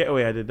that. On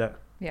Getaway, I did that.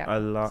 Yeah. A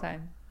lot.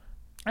 Same.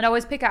 And I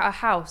always pick out a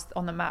house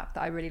on the map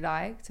that I really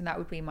liked, and that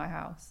would be my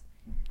house.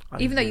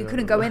 Even though you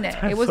couldn't go in it.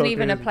 It wasn't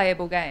even a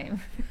playable game.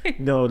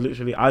 No,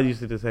 literally. I used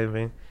to do the same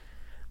thing.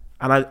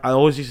 And I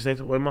always used to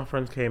say, when my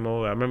friends came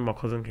over, I remember my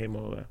cousin came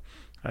over,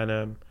 and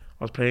I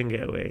was playing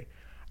Getaway,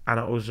 and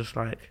I was just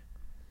like,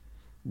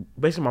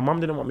 basically my mum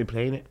didn't want me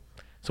playing it.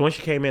 So when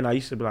she came in, I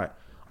used to be like,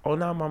 oh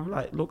no, mum,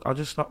 like, look, I'll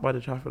just stop by the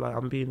traffic light,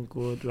 I'm being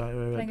good.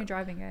 Playing a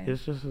driving game.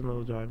 It's just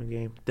another driving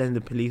game. Then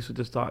the police would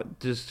just start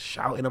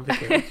shouting. I'm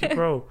thinking,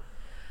 bro.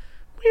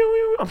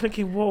 I'm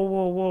thinking,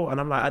 whoa. And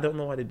I'm like, I don't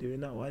know why they're doing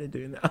that. Why are they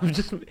doing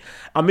that?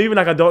 I'm even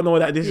like, I don't know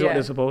that this is what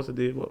they're supposed to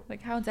do. But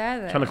like, how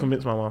dare they? Trying to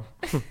convince my mom.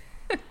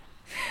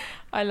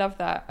 I love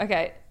that.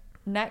 Okay,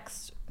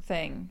 next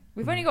thing.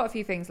 We've only got a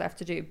few things left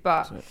to do,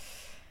 but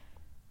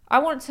I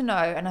want to know,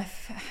 and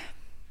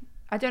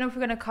I don't know if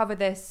we're going to cover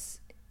this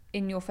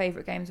in your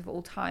favourite games of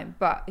all time,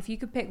 but if you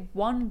could pick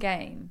one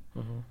game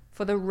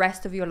for the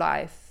rest of your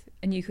life,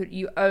 and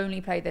you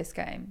only play this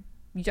game,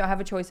 you don't have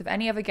a choice of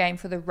any other game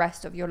for the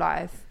rest of your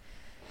life,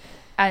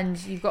 and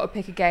you've got to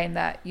pick a game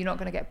that you're not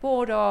going to get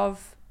bored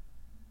of,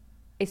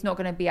 it's not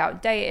going to be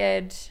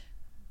outdated,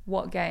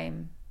 what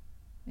game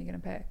are you going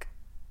to pick?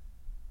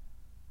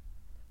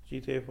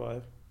 GTA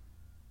 5.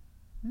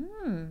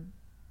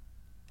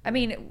 I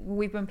mean,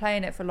 we've been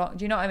playing it for long.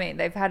 Do you know what I mean?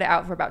 They've had it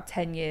out for about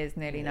 10 years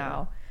nearly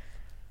now.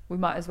 We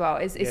might as well.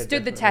 It stood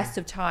definitely the test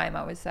of time,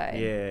 I would say.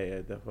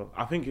 Yeah, definitely.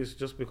 I think it's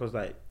just because,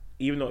 like,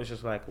 even though it's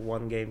just like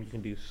one game, you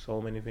can do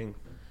so many things.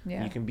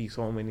 Yeah. You can beat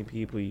so many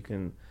people. You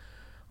can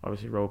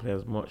obviously roleplay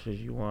as much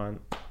as you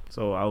want.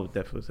 So I would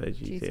definitely say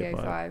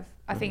GTA 5.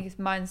 I think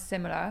mine's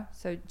similar.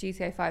 So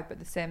GTA 5, but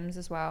The Sims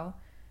as well.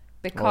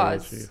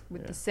 Because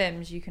with The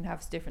Sims, you can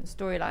have different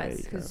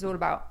storylines because it's all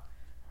about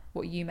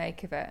what you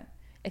make of it.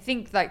 I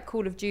think like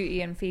Call of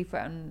Duty and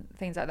FIFA and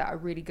things like that are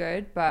really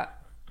good, but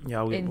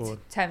in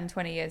 10,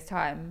 20 years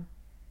time,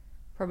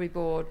 probably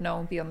bored. No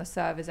one will be on the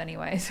servers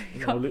anyway, so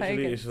you can't play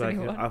against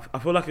anyone. I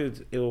feel like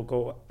it'll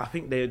go. I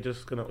think they're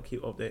just gonna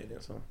keep updating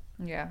it. So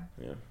yeah.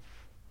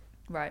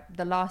 Right.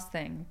 The last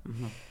thing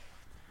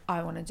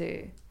I want to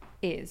do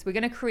is we're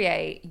gonna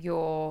create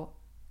your.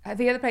 Have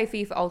you ever played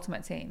FIFA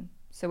Ultimate Team?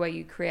 So where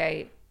you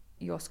create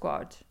your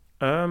squad.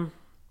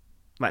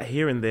 Like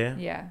here and there.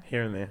 Yeah.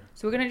 Here and there.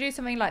 So we're going to do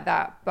something like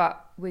that,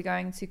 but we're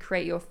going to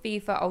create your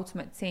FIFA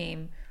Ultimate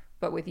Team,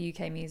 but with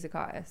UK music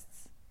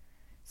artists.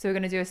 So we're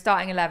going to do a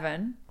starting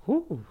 11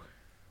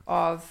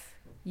 of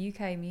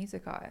UK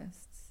music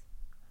artists.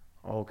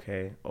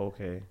 Okay.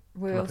 Can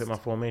I pick my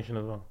formation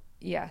as well?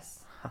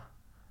 Yes.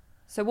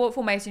 So what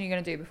formation are you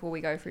going to do before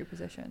we go through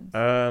positions?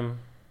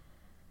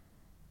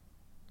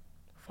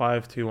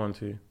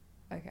 5-2-1-2.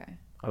 Okay.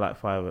 I like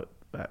 5 at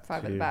back.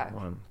 5 at the back.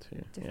 1,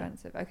 2.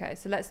 Defensive. Yeah. Okay,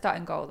 so let's start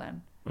in goal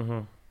then. Mm-hmm.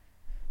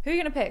 Who are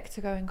you going to pick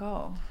to go in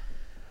goal?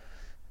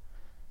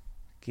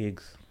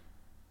 Giggs.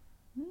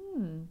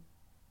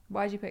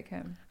 Why did you pick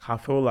him? I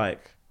feel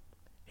like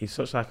he's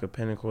such like a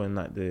pinnacle in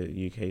like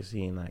the UK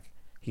scene. Like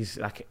he's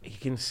like he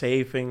can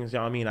say things. You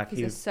know what I mean? Like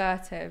he's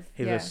assertive.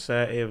 He's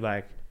assertive.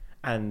 Like,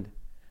 and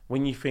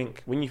when you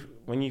think like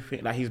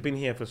he's been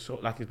here for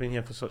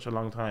such a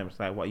long time. It's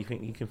like, what, you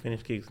think you can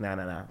finish Giggs? Nah.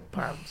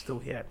 Bam, still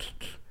here.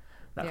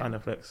 That kind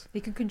of flex. He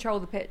can control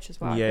the pitch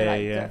as well.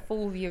 Yeah. Get a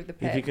full view of the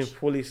pitch. If you can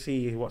fully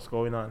see what's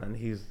going on, and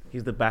he's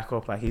the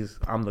backup. Like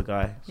I'm the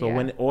guy. So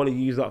when all of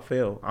you that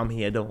fail, I'm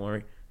here. Don't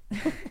worry.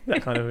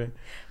 That kind of thing.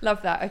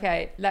 Love that.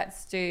 Okay,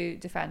 let's do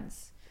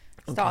defense.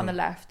 Start on the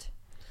left.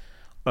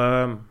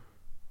 So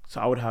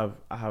I would have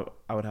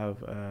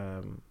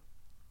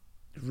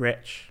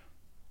Wretch.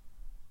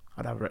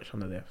 I'd have Wretch on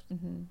the left.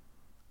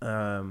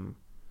 I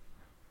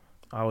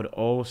would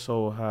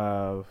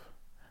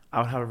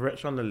have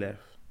Wretch on the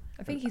left.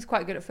 I think he's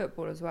quite good at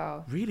football as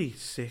well. Really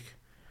sick.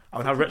 I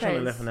would have Wretch on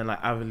the left and then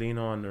like Avellino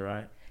on the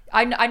right.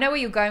 I know where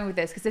you're going with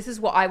this because this is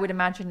what I would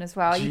imagine as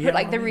well. You put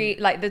like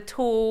the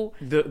tall,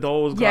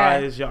 those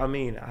guys. You know what I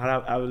mean? I'd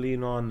have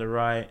Avellino on the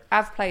right.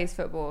 Av plays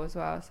football as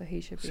well, so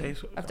he should be.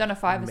 I've done a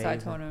 5-a-side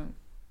tournament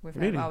with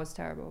him. I was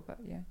terrible, but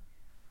yeah.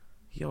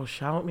 Yo,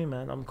 shout me,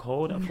 man! I'm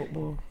cold at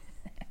football.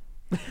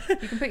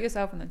 You can put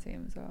yourself on the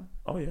team as well.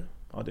 Oh yeah,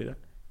 I'll do that.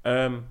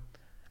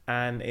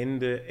 And in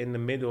the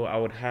middle, I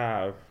would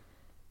have.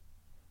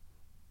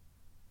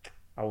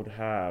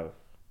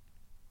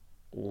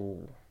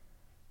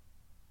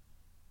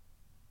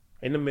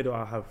 In the middle,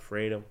 I'll have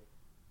Fredo.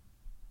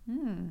 Do you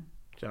know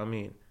what I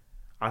mean?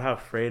 I'll have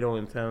Fredo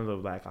in terms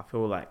of like, I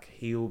feel like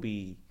he'll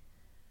be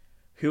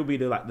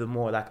the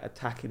more like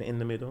attacking in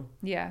the middle.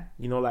 Yeah.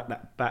 You know, like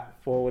that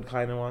back forward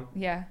kind of one.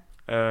 Yeah.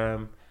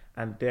 And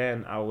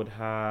then I would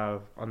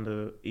have on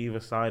the either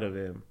side of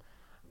him,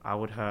 I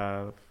would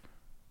have.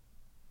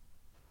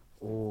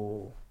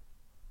 Oh.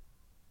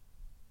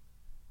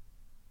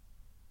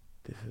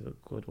 This is a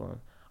good one.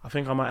 I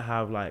think I might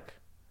have like.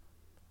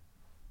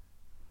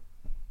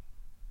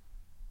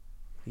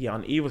 Yeah,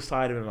 on either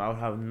side of him, I would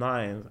have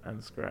Nines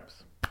and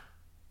Scraps.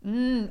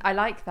 I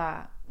like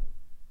that.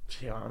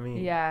 Do you know what I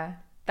mean? Yeah.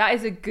 That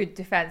is a good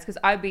defense because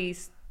I'd be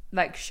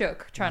like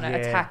shook trying to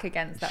attack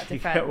against that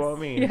defense. You get what I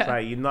mean? Yeah. It's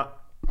like you're not.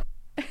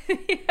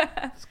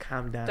 Just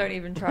calm down. Don't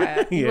even try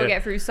it. You'll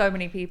get through so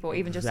many people,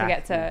 even just to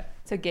get to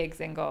Giggs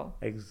in goal.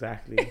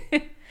 Exactly.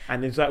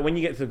 And it's like when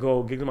you get to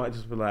goal, Giggs might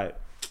just be like,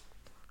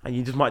 and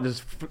you just might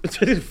just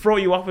throw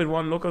you off in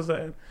one look or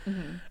something.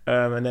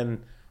 And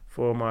then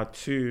for my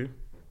 2,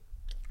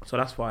 so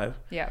that's 5.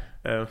 Yeah.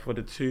 For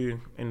the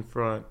 2 in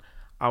front,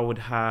 I would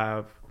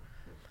have.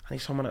 I need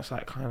someone that's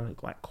like kind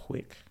of like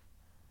quick.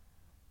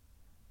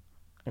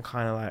 And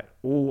kind of like,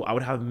 I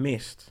would have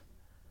Mist.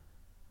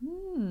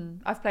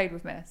 I've played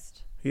with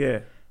Mist.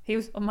 Yeah. He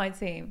was on my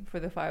team for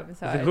the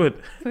 5-a-side. Is it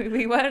good?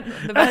 We weren't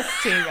the best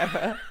team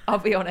ever, I'll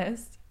be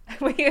honest.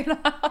 Our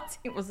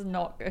team was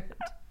not good.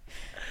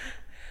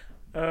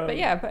 But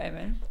yeah, put him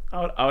in.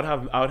 I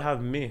would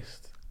have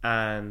Mist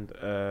and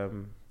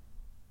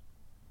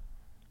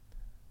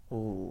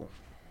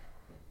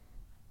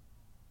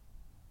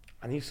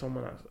I need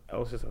someone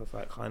else that's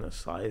like kind of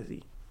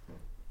sizey.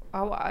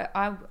 Oh,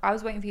 I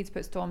was waiting for you to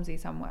put Stormzy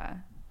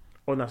somewhere.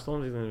 Oh, no,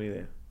 Stormzy's gonna be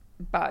there.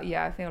 But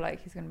yeah, I feel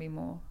like he's gonna be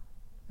more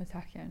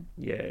attacking.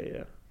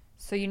 Yeah.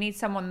 So you need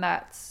someone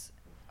that's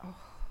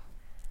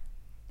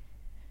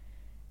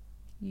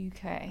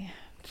UK.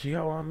 Do you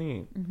know what I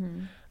mean?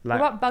 Mm-hmm.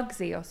 Like, what about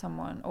Bugsy or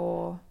someone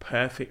or?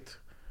 Perfect.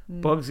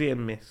 Bugsy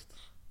and Mist.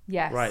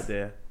 Yes. Right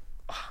there.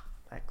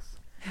 Like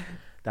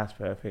That's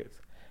perfect.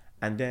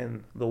 And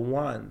then the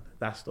one,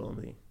 that's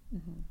Stormy.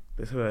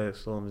 This is where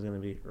Storm's going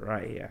to be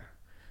right here.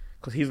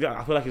 Because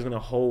I feel like he's going to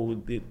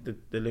hold the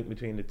link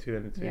between the two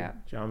and the two. Yeah. Do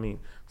you know what I mean?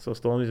 So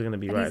Stormy's going to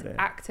be right there. He's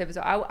active as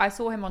well. I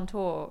saw him on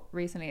tour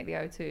recently at the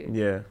O2.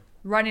 Yeah.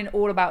 Running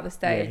all about the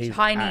stage. Yeah,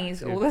 high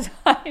knees all the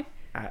time.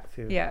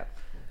 Active. Yeah.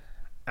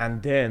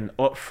 And then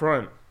up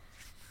front,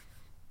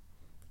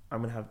 I'm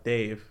going to have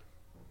Dave.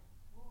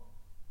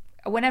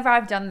 Whenever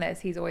I've done this,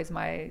 he's always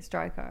my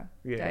striker.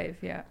 Yeah. Dave,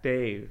 yeah.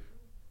 Dave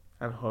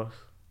and Huss.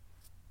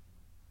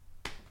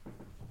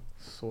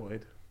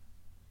 Sorted.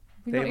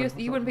 You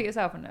wouldn't put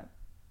yourself in it?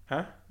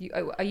 Huh?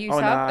 Are you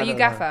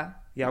gaffer? No.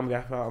 Yeah, I'm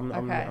gaffer.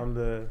 I'm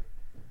the...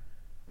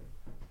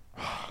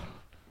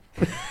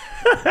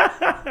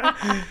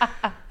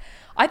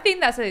 I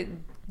think that's a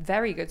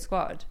very good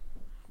squad.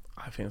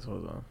 I think so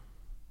as well.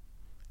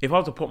 If I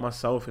was to put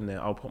myself in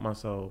there, I'll put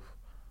myself...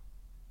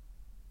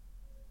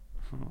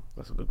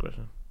 That's a good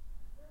question.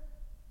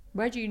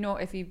 Where do you know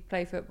if you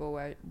play football?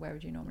 Where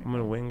would you normally? I'm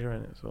a winger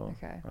in it, so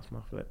okay. That's my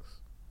flex.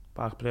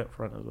 But I can play up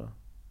front as well.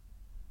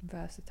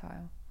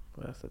 Versatile.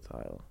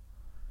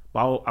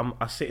 But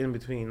I sit in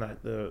between like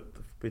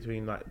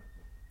between like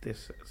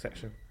this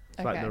section.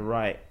 It's like the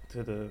right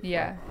to the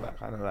front, that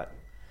kind of like.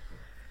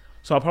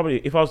 So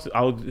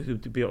I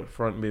would be up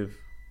front with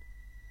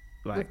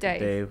like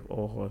Dave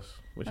or Horse,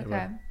 whichever.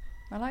 Okay,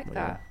 I like that.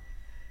 Yeah.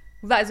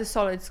 Well, that is a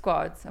solid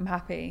squad. I'm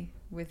happy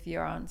with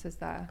your answers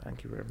there.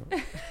 Thank you very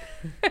much.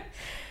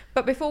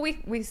 But before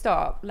we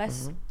stop,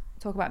 let's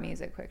talk about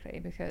music quickly,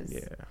 because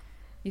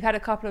you've had a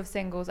couple of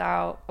singles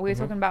out. We were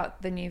talking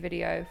about the new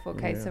video for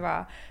Kate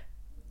Sarah.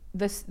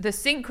 The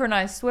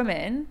synchronized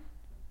swimming.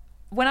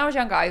 When I was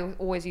younger, I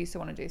always used to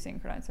want to do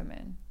synchronized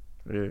swimming.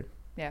 Really?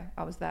 Yeah,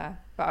 I was there,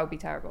 but I would be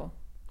terrible.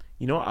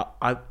 You know,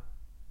 I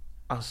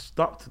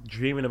stopped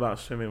dreaming about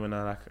swimming when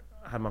I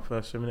had my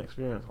first swimming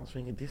experience. I was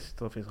thinking, this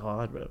stuff is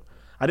hard, bro.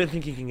 I didn't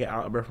think you can get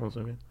out of breath from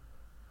swimming.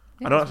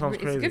 Yeah, I know that sounds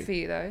crazy. It's good for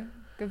you though.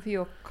 Good for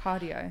your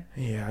cardio.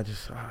 Yeah, I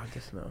just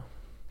know.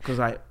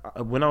 Because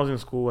when I was in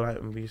school,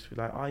 we used to be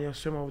like, oh yeah,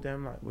 swim over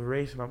them, we're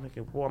racing. I'm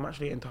thinking, whoa, I'm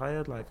actually getting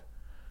tired.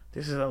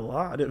 This is a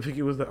lot. I didn't think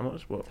it was that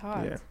much, but it's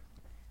hard. Yeah.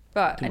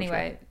 But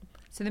anyway,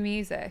 so the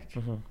music.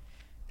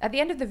 At the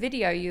end of the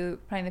video, you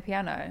playing the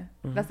piano.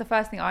 That's the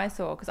first thing I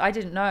saw, because I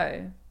didn't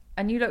know,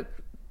 and you look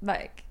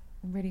like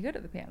really good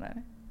at the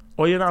piano.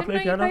 Oh yeah, I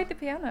play piano. You played the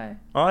piano.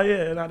 Oh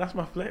yeah, that's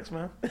my flex,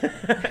 man.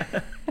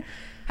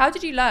 How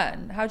did you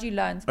learn? How did you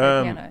learn to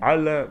play piano? I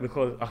learned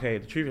because the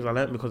truth is I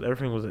learned because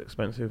everything was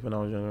expensive when I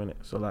was younger, innit?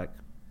 So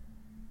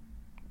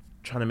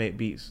trying to make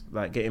beats,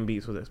 getting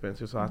beats was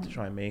expensive, so I had to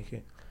try and make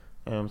it.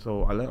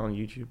 So I learned on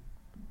YouTube.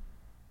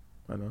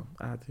 I know,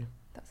 I had to.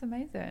 That's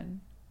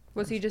amazing.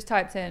 Well, so you just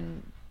typed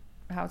in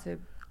how to...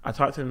 I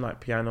typed in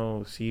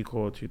piano C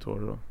chord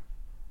tutorial.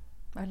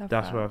 I love that.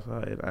 That's where I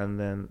started, and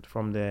then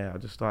from there I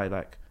just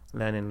started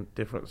learning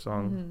different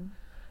songs.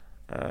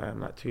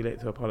 Too Late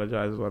to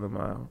Apologize is one of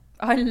my...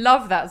 I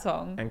love that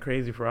song. And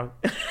Crazy Frog.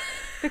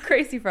 The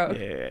Crazy Frog.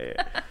 Yeah.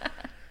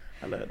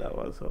 I learned that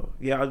one. So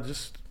yeah,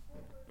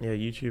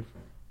 YouTube.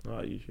 I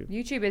like YouTube.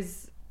 YouTube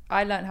is...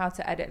 I learned how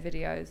to edit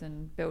videos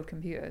and build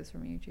computers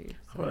from YouTube.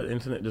 So. Well, the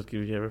internet just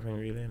gives you everything,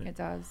 really, innit? It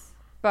does.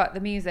 But the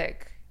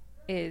music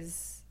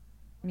is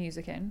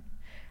musicking.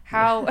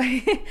 How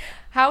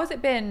has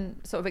it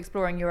been sort of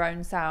exploring your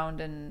own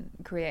sound and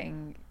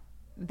creating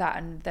that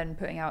and then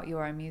putting out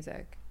your own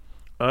music?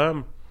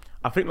 I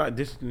think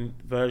this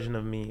version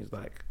of me is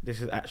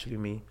this is actually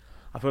me.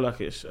 I feel like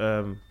it's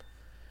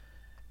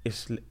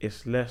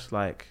less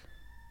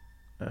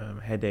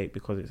headache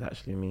because it's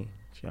actually me.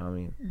 Do you know what I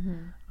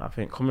mean? I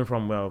think coming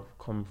from where I've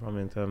come from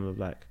in terms of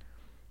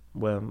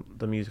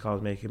the music I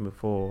was making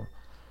before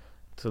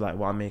to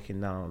what I'm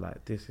making now,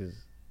 this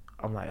is,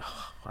 I'm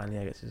finally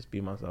I get to just be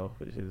myself,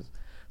 which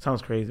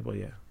sounds crazy, but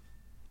yeah.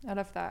 I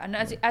love that. And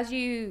as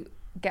you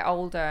get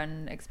older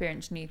and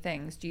experience new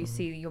things, do you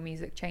see your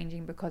music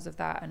changing because of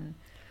that and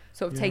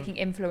sort of taking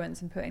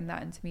influence and putting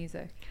that into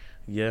music?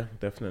 Yeah,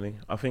 definitely.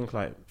 I think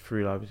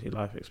through obviously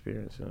life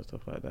experience and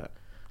stuff like that,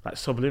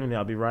 subliminally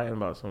I'll be writing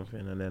about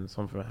something and then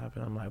something will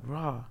happen. I'm like,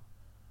 rah,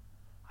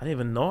 I didn't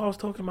even know I was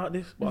talking about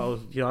this, but I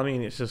was, you know what I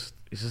mean? It's just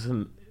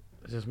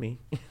me.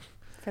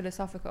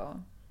 Philosophical.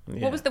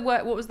 Yeah.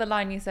 What was the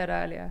line you said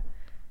earlier?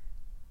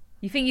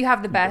 You think you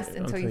have the best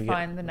until you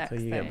find the next thing.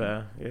 Until you get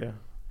better, yeah.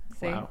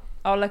 See? Wow.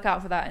 I'll look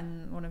out for that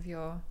in one of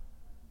your...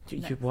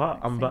 What?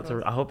 I'm about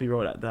to... I hope you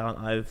wrote that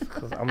down,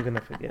 because I'm going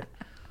to forget.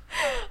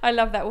 I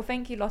love that. Well,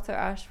 thank you, Lotto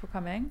Ash, for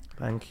coming.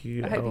 Thank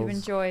you, I hope you've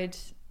enjoyed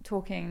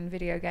talking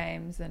video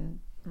games and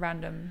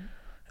random...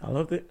 I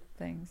loved it.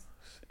 Things.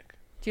 Sick.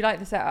 Do you like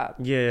the setup?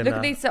 Yeah, Look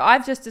at these. So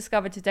I've just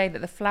discovered today that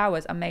the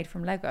flowers are made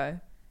from Lego.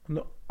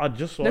 No, I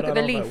just saw Look that. Look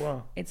at the leaf.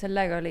 Wow. It's a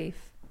Lego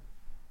leaf.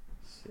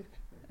 Sick.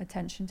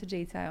 Attention to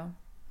detail.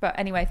 But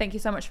anyway, thank you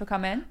so much for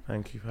coming.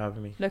 Thank you for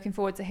having me. Looking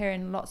forward to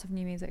hearing lots of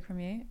new music from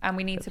you. And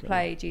we need to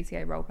play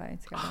GTA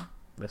roleplay together.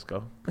 Let's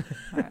go. All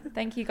right.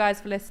 Thank you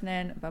guys for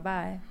listening.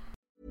 Bye-bye.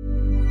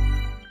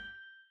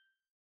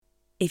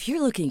 If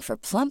you're looking for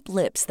plump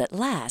lips that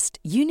last,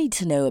 you need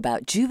to know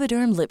about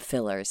Juvederm lip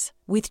fillers.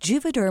 With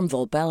Juvederm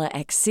Volbella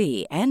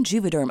XC and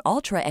Juvederm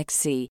Ultra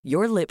XC,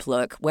 your lip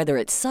look, whether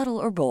it's subtle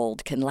or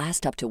bold, can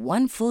last up to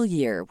 1 full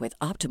year with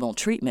optimal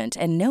treatment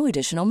and no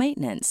additional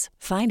maintenance.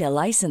 Find a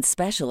licensed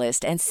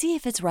specialist and see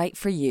if it's right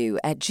for you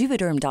at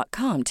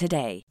Juvederm.com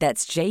today.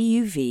 That's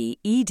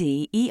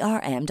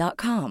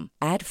JUVEDERM.com.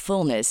 Add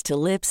fullness to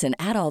lips in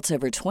adults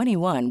over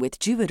 21 with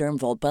Juvederm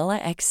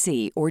Volbella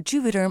XC or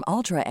Juvederm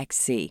Ultra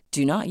XC.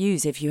 Do not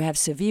use if you have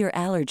severe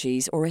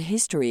allergies or a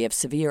history of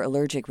severe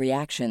allergic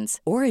reactions,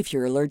 or if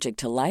you're allergic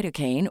to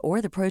lidocaine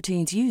or the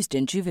proteins used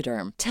in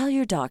Juvederm. Tell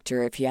your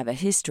doctor if you have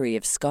a history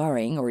of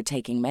scarring or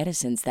taking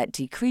medicines that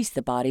decrease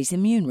the body's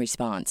immune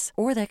response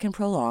or that can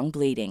prolong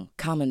bleeding.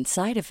 Common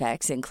side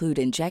effects include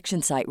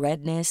injection site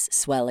redness,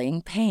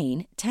 swelling,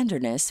 pain,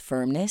 tenderness,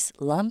 firmness,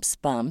 lumps,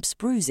 bumps,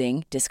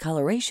 bruising,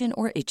 discoloration,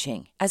 or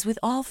itching. As with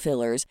all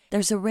fillers,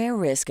 there's a rare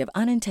risk of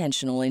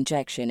unintentional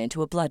injection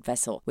into a blood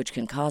vessel, which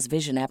can cause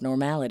vision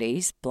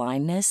abnormalities,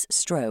 blindness,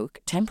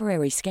 stroke,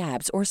 temporary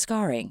scabs, or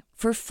scarring.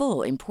 For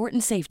full,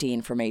 important safety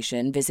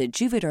information, visit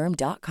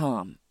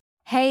Juvederm.com.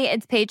 Hey,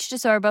 it's Paige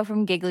DeSorbo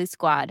from Giggly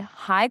Squad.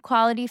 High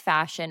quality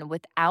fashion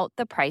without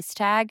the price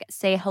tag.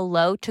 Say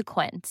hello to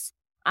Quince.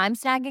 I'm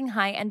snagging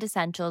high-end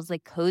essentials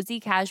like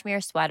cozy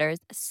cashmere sweaters,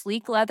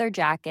 sleek leather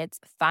jackets,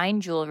 fine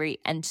jewelry,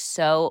 and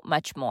so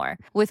much more.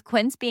 With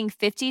Quince being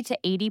 50 to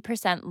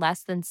 80%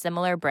 less than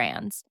similar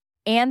brands.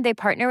 And they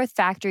partner with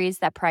factories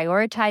that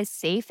prioritize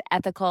safe,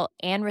 ethical,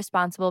 and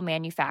responsible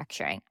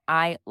manufacturing.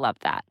 I love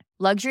that.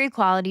 Luxury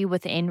quality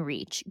within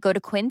reach. Go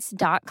to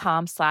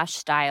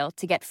quince.com/style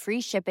to get free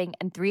shipping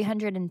and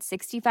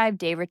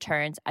 365-day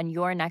returns on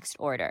your next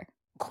order.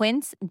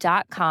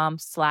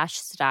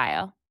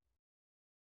 Quince.com/style.